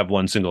sort of have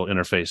one single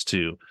interface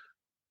to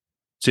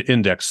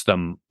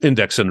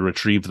index and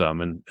retrieve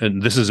them.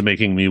 And this is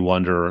making me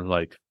wonder,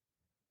 like,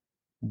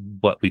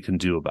 what we can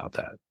do about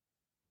that.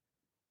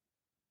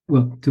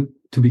 Well,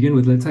 to begin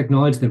with, let's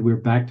acknowledge that we're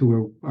back to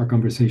where our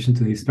conversation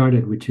today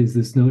started, which is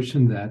this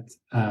notion that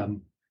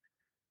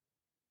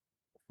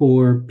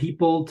for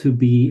people to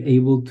be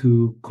able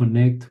to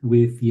connect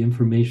with the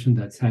information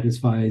that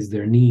satisfies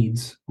their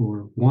needs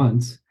or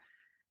wants,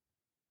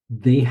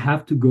 they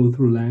have to go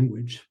through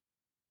language.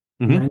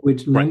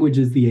 Mm-hmm. Language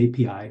is the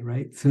API,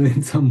 right? So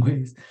in some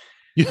ways.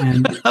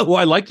 And, well,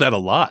 I like that a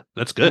lot.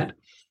 That's good.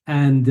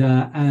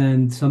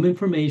 and some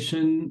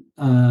information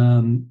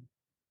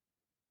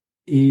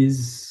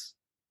is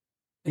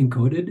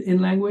encoded in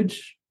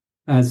language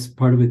as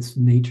part of its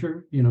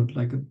nature,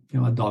 like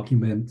a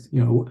document,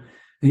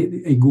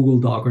 a Google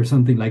Doc or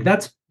something like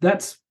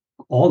that's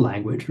all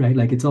language, right?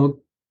 Like it's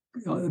all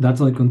that's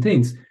all it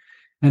contains.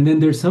 And then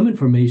there's some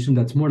information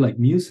that's more like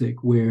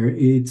music, where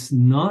it's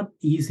not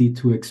easy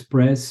to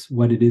express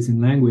what it is in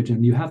language,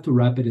 and you have to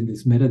wrap it in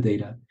this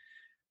metadata.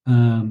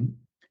 Um,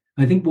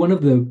 I think one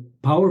of the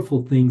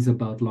powerful things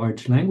about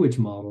large language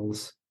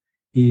models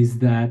is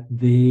that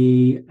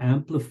they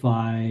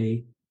amplify.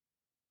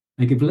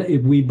 Like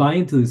if we buy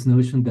into this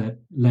notion that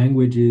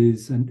language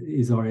is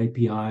our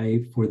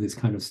API for this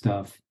kind of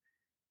stuff,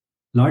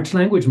 large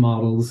language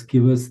models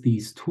give us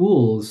these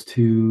tools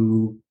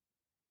to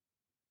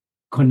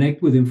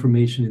connect with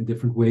information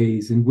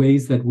in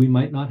ways that we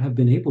might not have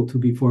been able to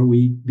before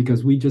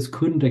because we just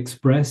couldn't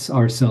express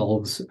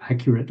ourselves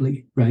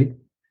accurately, right?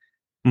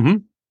 Mm-hmm.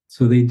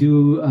 So they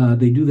do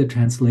the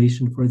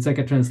translation for it's like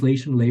a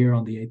translation layer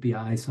on the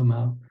API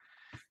somehow.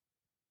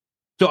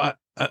 So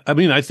I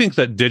mean, I think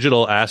that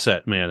digital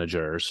asset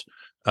managers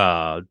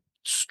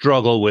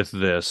struggle with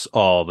this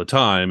all the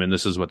time, and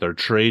this is what their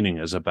training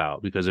is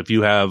about. Because if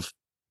you have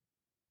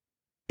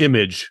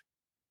image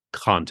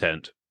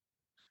content,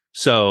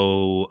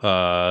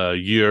 so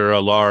you're a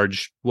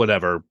large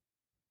whatever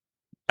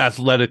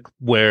athletic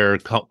wear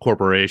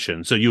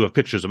corporation, so you have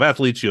pictures of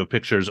athletes, you have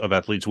pictures of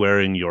athletes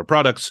wearing your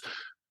products.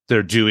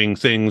 They're doing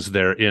things,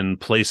 they're in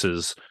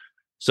places.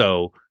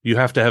 So you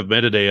have to have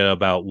metadata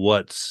about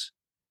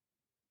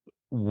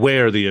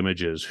where the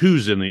image is,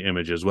 who's in the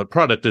images, what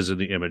product is in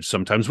the image,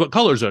 sometimes what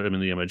colors are in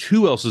the image,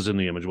 who else is in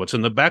the image, what's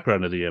in the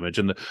background of the image.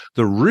 And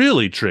the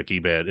really tricky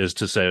bit is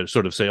to say,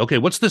 okay,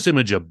 what's this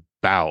image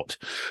about?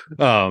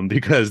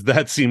 Because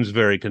that seems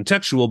very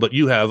contextual, but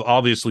you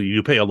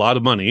pay a lot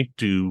of money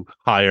to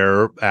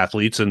hire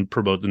athletes and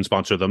promote and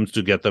sponsor them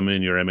to get them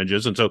in your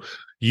images. And so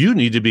you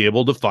need to be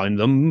able to find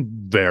them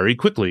very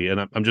quickly.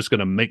 And I'm just going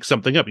to make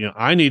something up.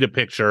 I need a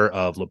picture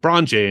of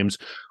LeBron James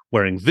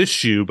wearing this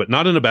shoe, but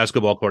not in a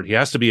basketball court. He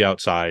has to be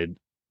outside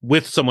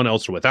with someone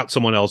else or without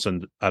someone else.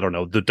 And I don't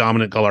know, the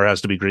dominant color has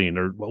to be green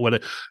or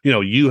what,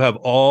 you have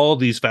all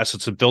these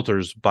facets and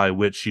filters by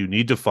which you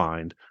need to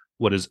find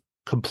what is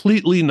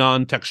completely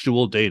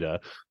non-textual data,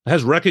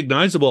 has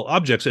recognizable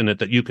objects in it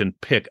that you can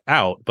pick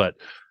out. But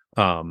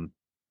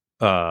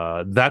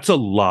that's a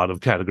lot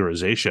of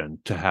categorization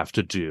to have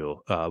to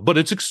do. But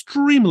it's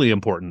extremely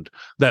important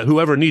that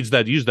whoever needs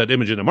that, use that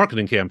image in a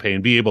marketing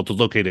campaign, be able to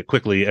locate it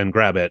quickly and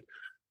grab it.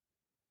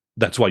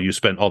 That's why you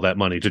spent all that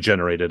money to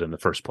generate it in the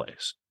first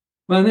place.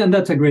 Well, and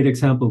that's a great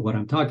example of what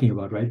I'm talking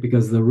about, right?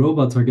 Because the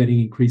robots are getting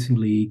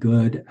increasingly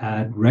good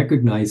at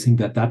recognizing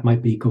that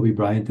might be Kobe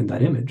Bryant in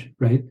that image,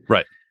 right?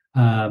 Right.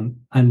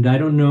 And I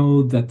don't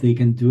know that they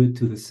can do it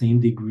to the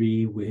same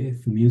degree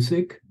with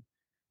music,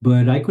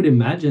 but I could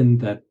imagine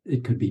that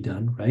it could be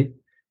done, right?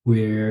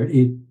 Where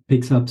it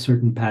picks up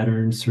certain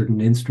patterns,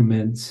 certain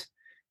instruments,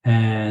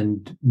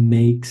 and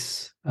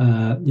makes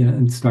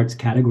and starts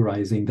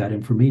categorizing that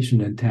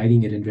information and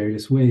tagging it in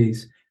various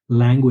ways,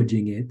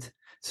 languaging it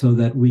so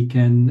that we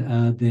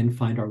can then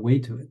find our way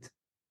to it.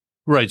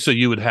 Right. So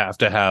you would have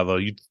to have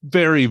a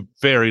very,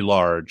 very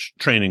large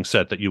training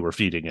set that you were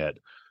feeding it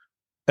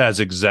as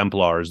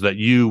exemplars that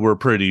you were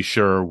pretty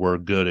sure were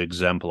good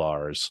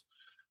exemplars.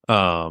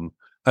 I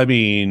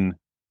mean,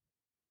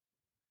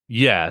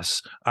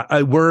 yes,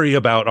 I worry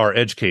about our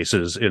edge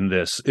cases in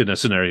a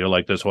scenario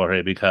like this,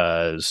 Jorge,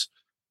 because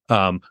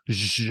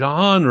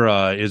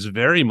genre is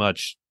very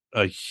much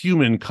a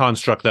human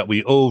construct that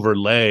we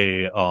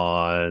overlay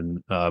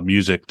on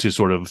music to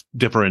sort of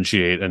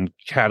differentiate and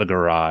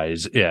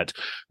categorize it.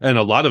 And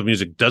a lot of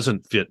music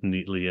doesn't fit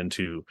neatly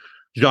into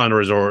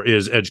genres or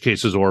is edge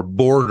cases or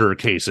border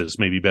cases,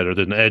 maybe better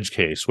than edge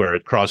case, where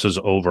it crosses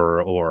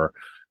over or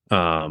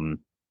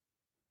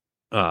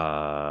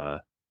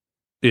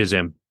is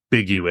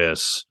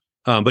ambiguous.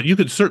 But you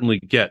could certainly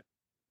get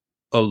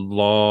a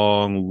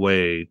long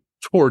way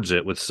towards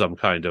it with some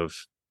kind of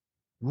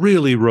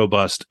really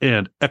robust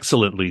and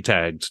excellently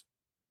tagged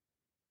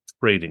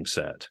rating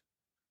set.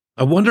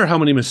 I wonder how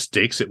many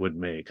mistakes it would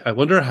make. I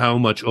wonder how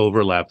much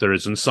overlap there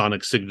is in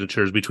sonic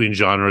signatures between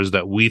genres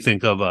that we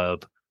think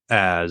of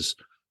as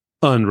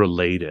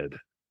unrelated.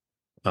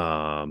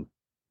 That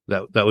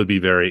would be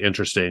very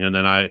interesting. And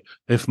then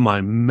if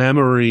my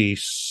memory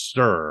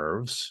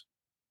serves,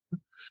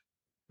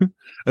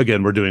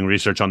 again, we're doing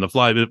research on the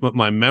fly, but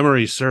my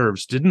memory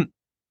serves, didn't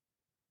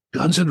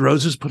Guns N'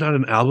 Roses put out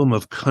an album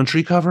of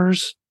country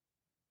covers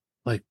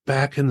like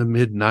back in the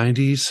mid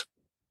 90s?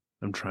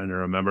 I'm trying to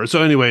remember.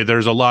 So anyway,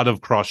 there's a lot of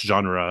cross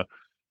genre.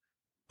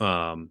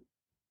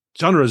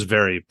 Genre is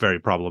very, very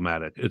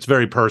problematic. It's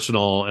very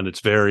personal and it's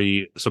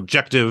very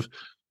subjective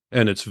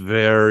and it's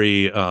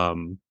very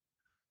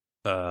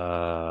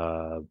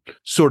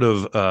sort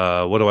of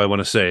what do I want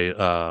to say?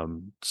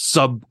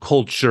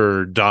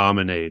 Subculture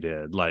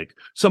dominated. Like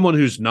someone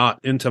who's not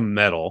into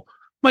metal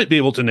might be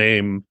able to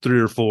name 3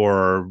 or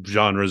 4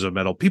 genres of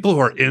metal. People who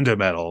are into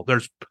metal,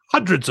 there's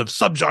hundreds of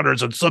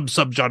subgenres and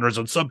subgenres,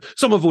 and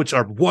some of which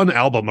are one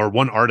album or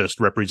one artist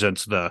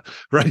represents the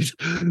right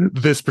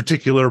this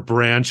particular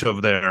branch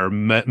of their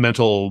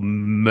mental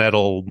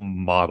metal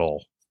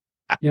model.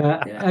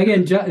 Yeah,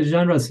 again,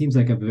 genre seems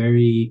like a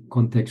very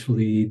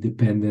contextually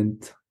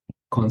dependent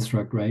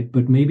construct, right?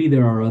 But maybe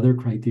there are other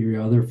criteria,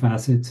 other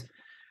facets.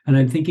 And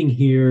I'm thinking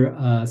here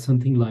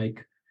something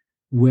like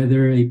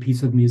whether a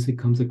piece of music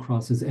comes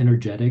across as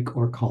energetic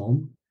or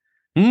calm.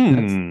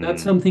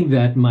 That's something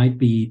that might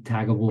be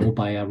taggable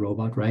by a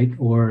robot, right?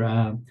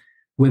 Or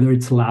whether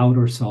it's loud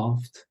or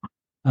soft.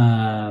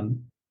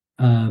 Um,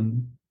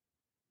 um,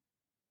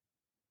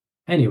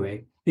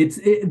 anyway,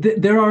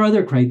 there are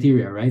other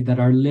criteria, right, that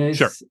are less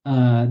Sure.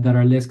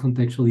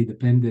 Contextually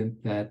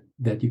dependent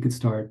that you could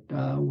start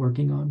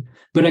working on.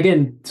 But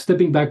again,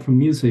 stepping back from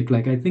music,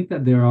 like I think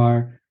that there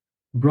are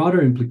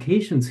broader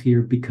implications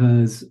here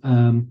because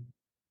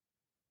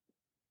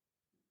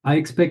I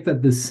expect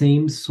that the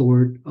same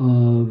sort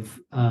of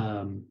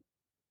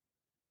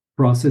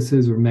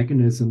processes or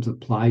mechanisms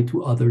apply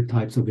to other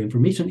types of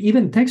information,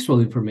 even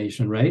textual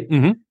information, right?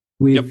 Mm-hmm.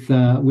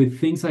 With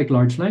things like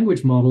large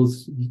language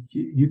models,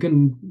 you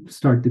can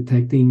start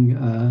detecting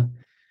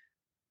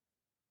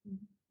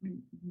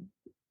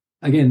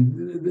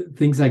again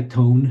things like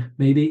tone,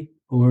 maybe,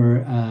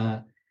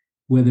 or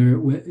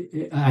whether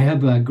I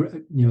have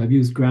I've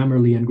used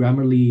Grammarly, and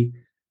Grammarly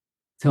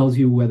tells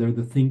you whether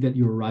the thing that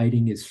you're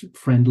writing is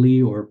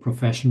friendly or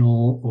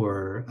professional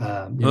or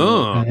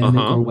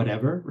academic or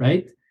whatever,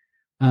 right?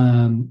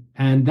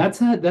 And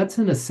that's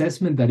an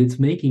assessment that it's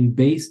making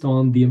based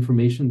on the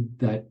information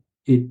that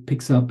it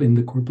picks up in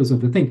the corpus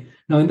of the thing.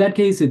 Now, in that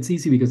case, it's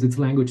easy because it's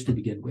language to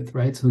begin with,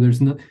 right? So there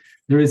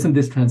isn't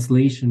this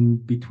translation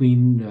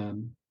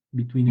between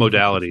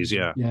modalities,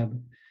 yeah. Yeah.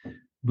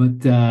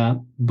 But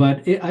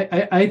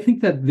I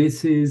think that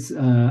this is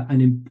an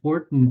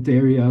important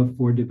area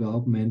for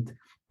development,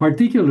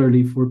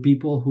 particularly for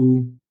people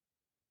who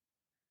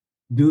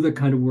do the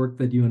kind of work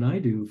that you and I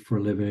do for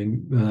a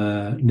living,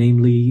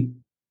 namely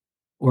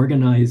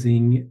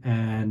organizing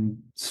and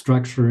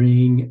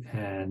structuring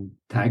and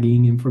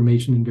tagging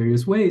information in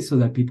various ways so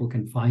that people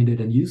can find it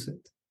and use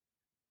it.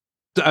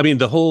 I mean,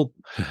 the whole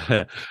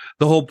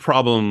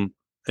problem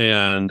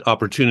and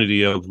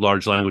opportunity of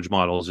large language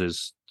models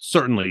is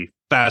certainly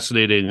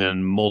fascinating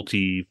and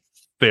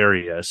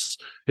multifarious.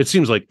 It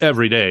seems like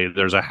every day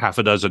there's a half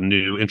a dozen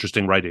new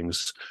interesting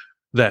writings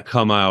that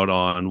come out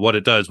on what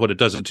it does, what it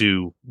doesn't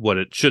do, what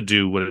it should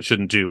do, what it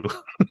shouldn't do.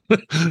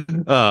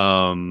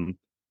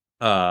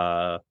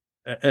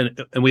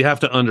 And we have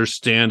to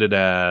understand it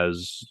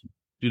as,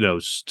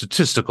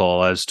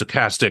 statistical, as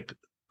stochastic.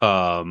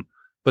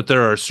 But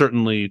there are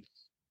certainly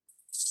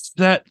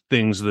set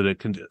things that it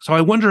can do. So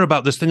I wonder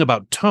about this thing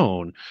about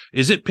tone.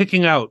 Is it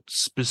picking out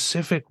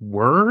specific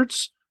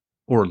words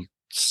or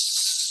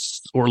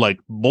like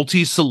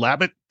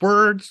multisyllabic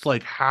words?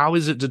 Like, how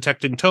is it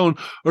detecting tone?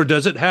 Or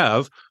does it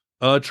have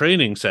a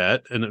training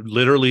set and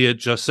it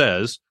just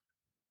says,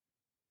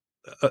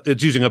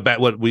 it's using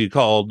what we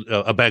called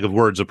a bag of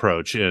words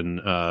approach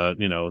in,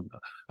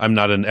 I'm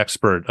not an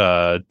expert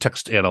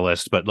text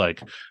analyst, but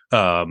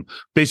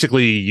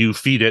basically you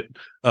feed it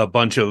a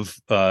bunch of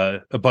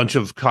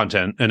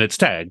content and it's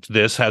tagged.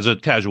 This has a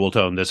casual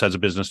tone. This has a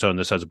business tone.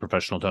 This has a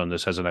professional tone.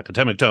 This has an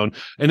academic tone.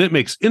 And it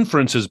makes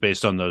inferences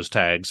based on those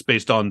tags,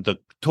 based on the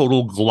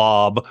total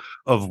glob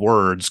of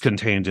words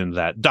contained in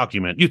that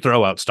document. You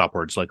throw out stop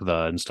words like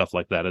the and stuff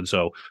like that. And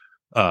so,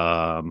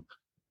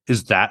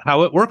 is that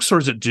how it works, or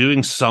is it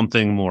doing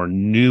something more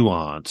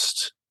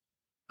nuanced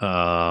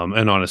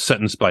and on a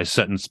sentence by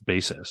sentence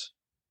basis?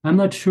 I'm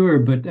not sure,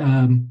 but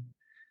I'm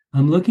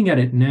looking at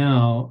it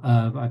now.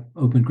 I've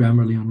opened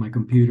Grammarly on my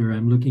computer.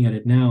 I'm looking at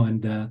it now,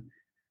 and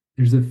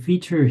there's a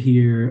feature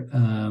here.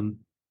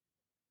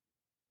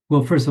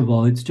 Well, first of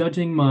all, it's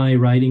judging my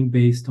writing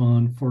based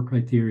on 4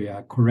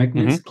 criteria: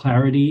 correctness,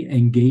 clarity,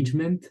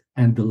 engagement,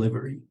 and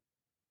delivery.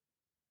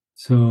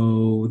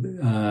 So,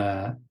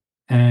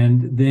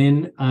 and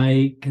then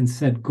I can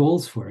set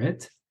goals for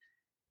it.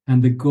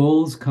 And the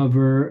goals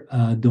cover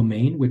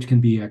domain, which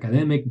can be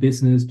academic,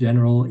 business,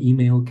 general,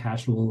 email,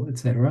 casual,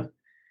 etc.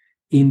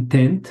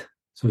 Intent.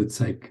 So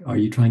it's like, are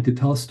you trying to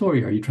tell a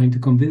story? Are you trying to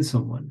convince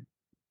someone?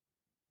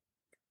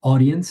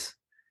 Audience.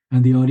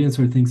 And the audience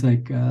are things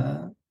like,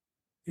 am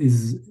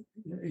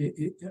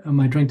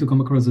I trying to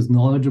come across as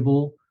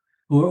knowledgeable?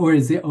 Or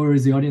is the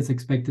audience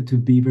expected to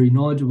be very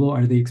knowledgeable?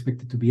 Are they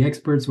expected to be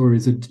experts, or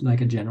is it like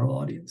a general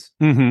audience?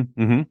 And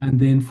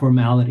then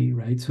formality,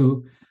 right?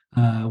 So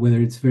whether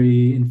it's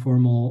very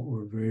informal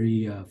or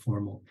very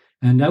formal.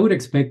 And I would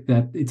expect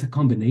that it's a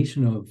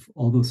combination of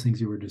all those things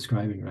you were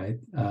describing, right?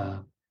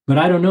 But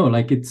I don't know.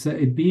 Like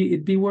it'd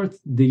be worth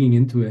digging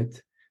into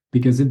it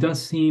because it does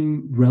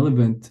seem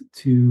relevant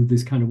to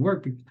this kind of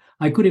work.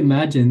 I could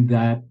imagine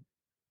that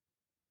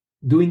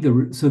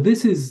doing so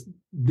this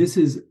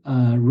is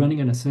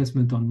running an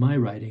assessment on my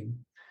writing,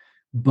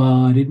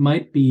 but it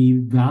might be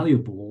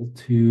valuable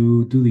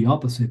to do the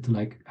opposite, to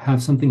like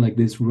have something like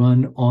this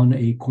run on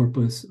a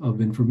corpus of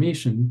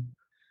information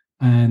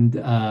and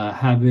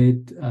have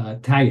it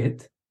tag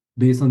it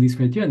based on these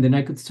criteria, and then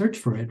I could search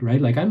for it,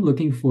 right? Like I'm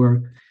looking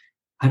for,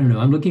 I don't know,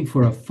 I'm looking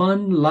for a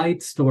fun,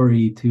 light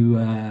story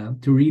to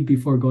read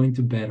before going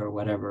to bed or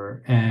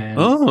whatever. And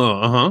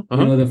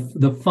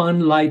the fun,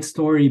 light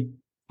story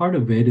part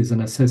of it is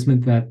an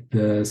assessment that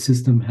the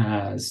system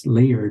has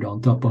layered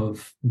on top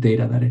of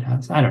data that it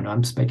has. I don't know,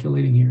 I'm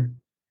speculating here,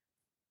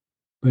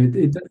 but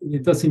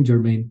it does seem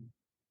germane.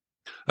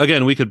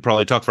 Again, we could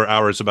probably talk for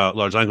hours about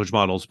large language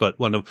models, but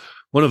one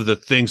of the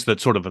things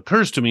that sort of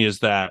occurs to me is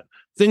that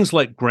things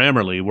like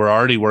Grammarly were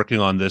already working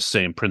on this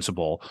same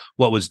principle.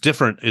 What was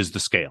different is the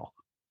scale.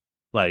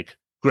 Like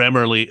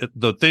Grammarly,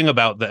 the thing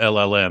about the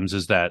LLMs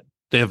is that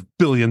they have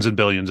billions and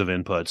billions of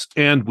inputs,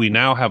 and we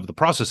now have the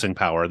processing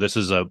power. This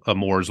is a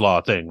Moore's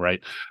law thing,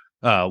 right?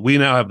 We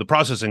now have the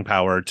processing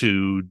power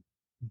to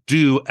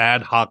do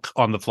ad hoc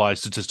on the fly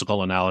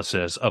statistical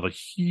analysis of a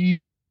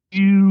huge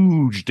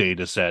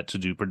data set to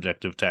do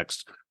predictive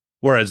text.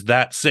 Whereas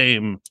that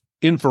same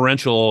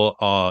inferential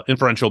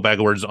bag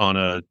of words on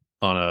a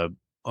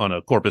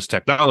corpus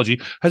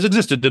technology has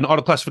existed in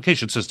auto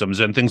classification systems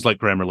and things like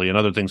Grammarly and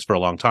other things for a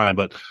long time.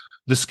 But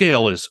the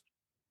scale is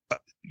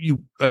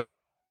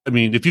I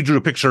mean, if you drew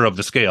a picture of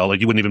the scale, like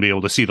you wouldn't even be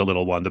able to see the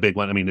little one, the big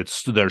one. I mean,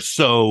 they're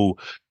so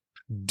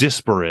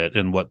disparate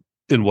in what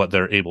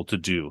they're able to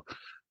do.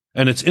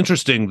 And it's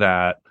interesting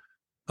that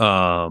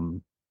I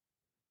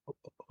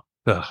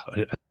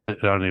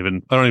don't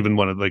even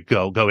want to like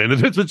go in.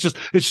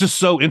 It's just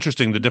so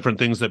interesting, the different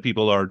things that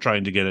people are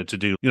trying to get it to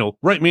do. You know,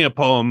 write me a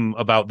poem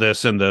about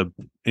this in the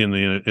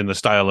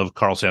style of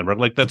Carl Sandburg.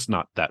 Like that's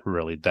not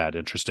really that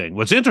interesting.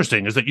 What's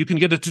interesting is that you can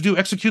get it to do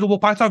executable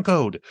Python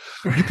code.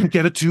 You can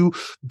get it to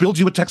build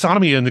you a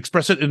taxonomy and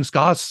express it in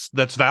SCOS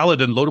that's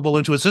valid and loadable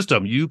into a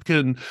system.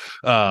 And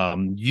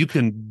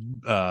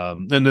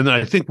then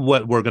I think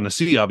what we're going to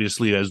see,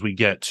 obviously, as we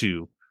get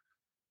to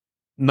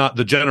not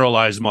the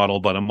generalized model,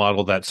 but a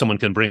model that someone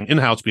can bring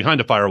in-house behind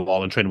a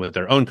firewall and train with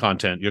their own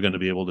content, you're going to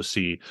be able to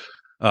see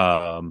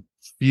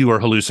fewer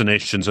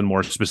hallucinations and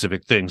more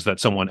specific things that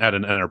someone at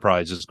an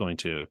enterprise is going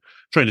to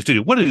train to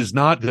do. What it is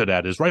not good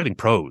at is writing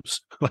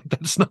prose. Like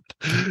that's not,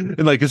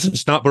 and like it's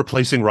just not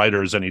replacing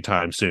writers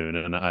anytime soon.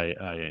 And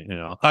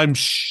I'm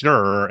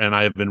sure, and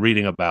I have been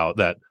reading about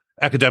that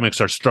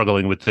academics are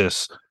struggling with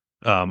this.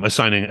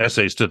 Assigning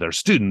essays to their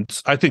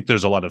students. I think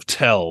there's a lot of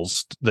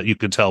tells that you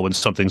could tell when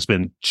something's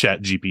been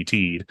chat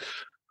GPT'd.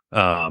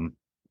 I'm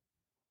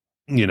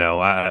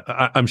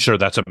sure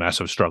that's a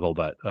massive struggle,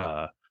 but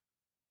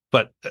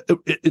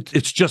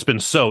it's just been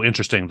so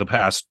interesting the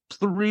past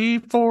 3,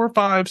 4,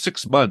 5,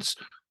 6 months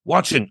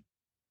watching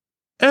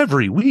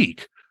every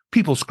week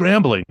people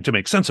scrambling to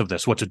make sense of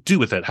this, what to do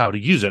with it, how to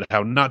use it,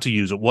 how not to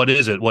use it, what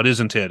is it, what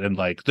isn't it, and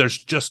like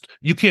there's just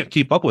you can't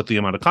keep up with the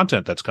amount of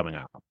content that's coming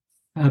out.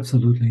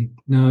 Absolutely.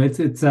 No,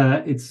 it's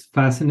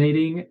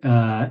fascinating,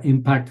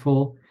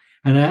 impactful,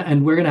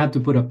 and we're gonna have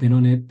to put a pin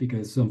on it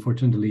because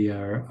unfortunately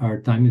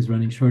our time is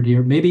running short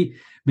here. Maybe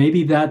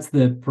that's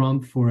the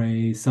prompt for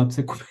a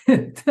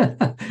subsequent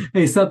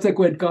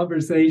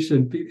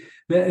conversation.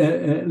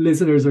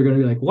 Listeners are gonna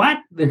be like, "What?"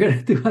 They're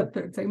gonna do a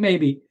third thing,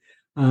 maybe,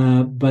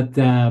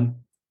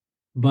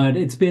 but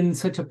it's been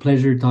such a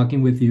pleasure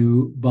talking with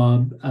you,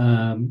 Bob,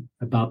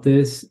 about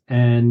this,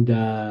 and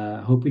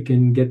hope we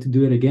can get to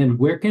do it again.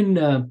 Where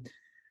can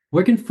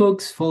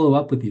folks follow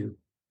up with you?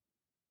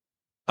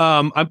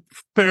 I'm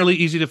fairly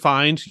easy to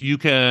find.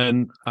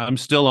 I'm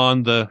still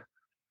on the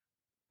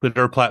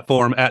Twitter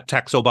platform at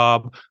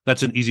TaxoBob.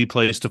 That's an easy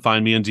place to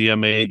find me in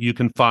DMA. You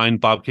can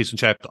find Bob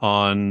Kasenchak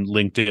on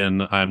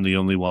LinkedIn. I'm the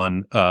only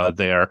one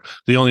there.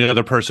 The only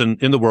other person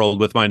in the world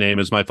with my name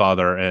is my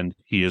father, and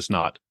he is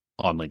not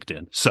on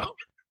LinkedIn. So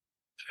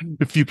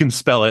if you can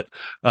spell it,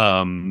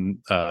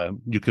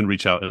 you can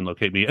reach out and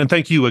locate me. And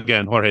thank you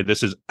again, Jorge.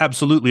 This is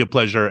absolutely a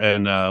pleasure,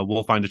 and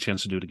we'll find a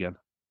chance to do it again.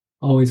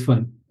 Always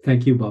fun.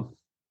 Thank you, Bob.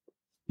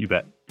 You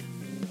bet.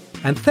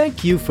 And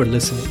thank you for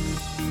listening.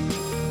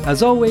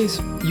 As always,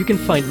 you can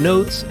find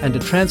notes and a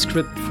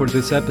transcript for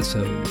this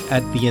episode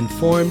at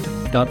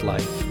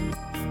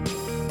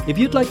theinformed.life. If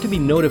you'd like to be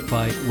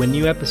notified when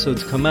new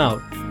episodes come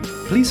out,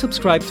 please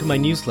subscribe to my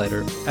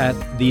newsletter at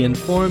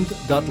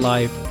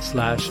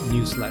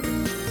theinformed.life/newsletter.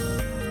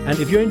 And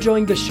if you're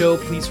enjoying the show,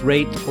 please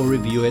rate or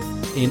review it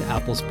in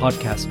Apple's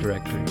podcast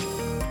directory.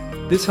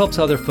 This helps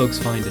other folks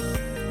find it.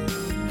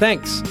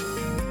 Thanks!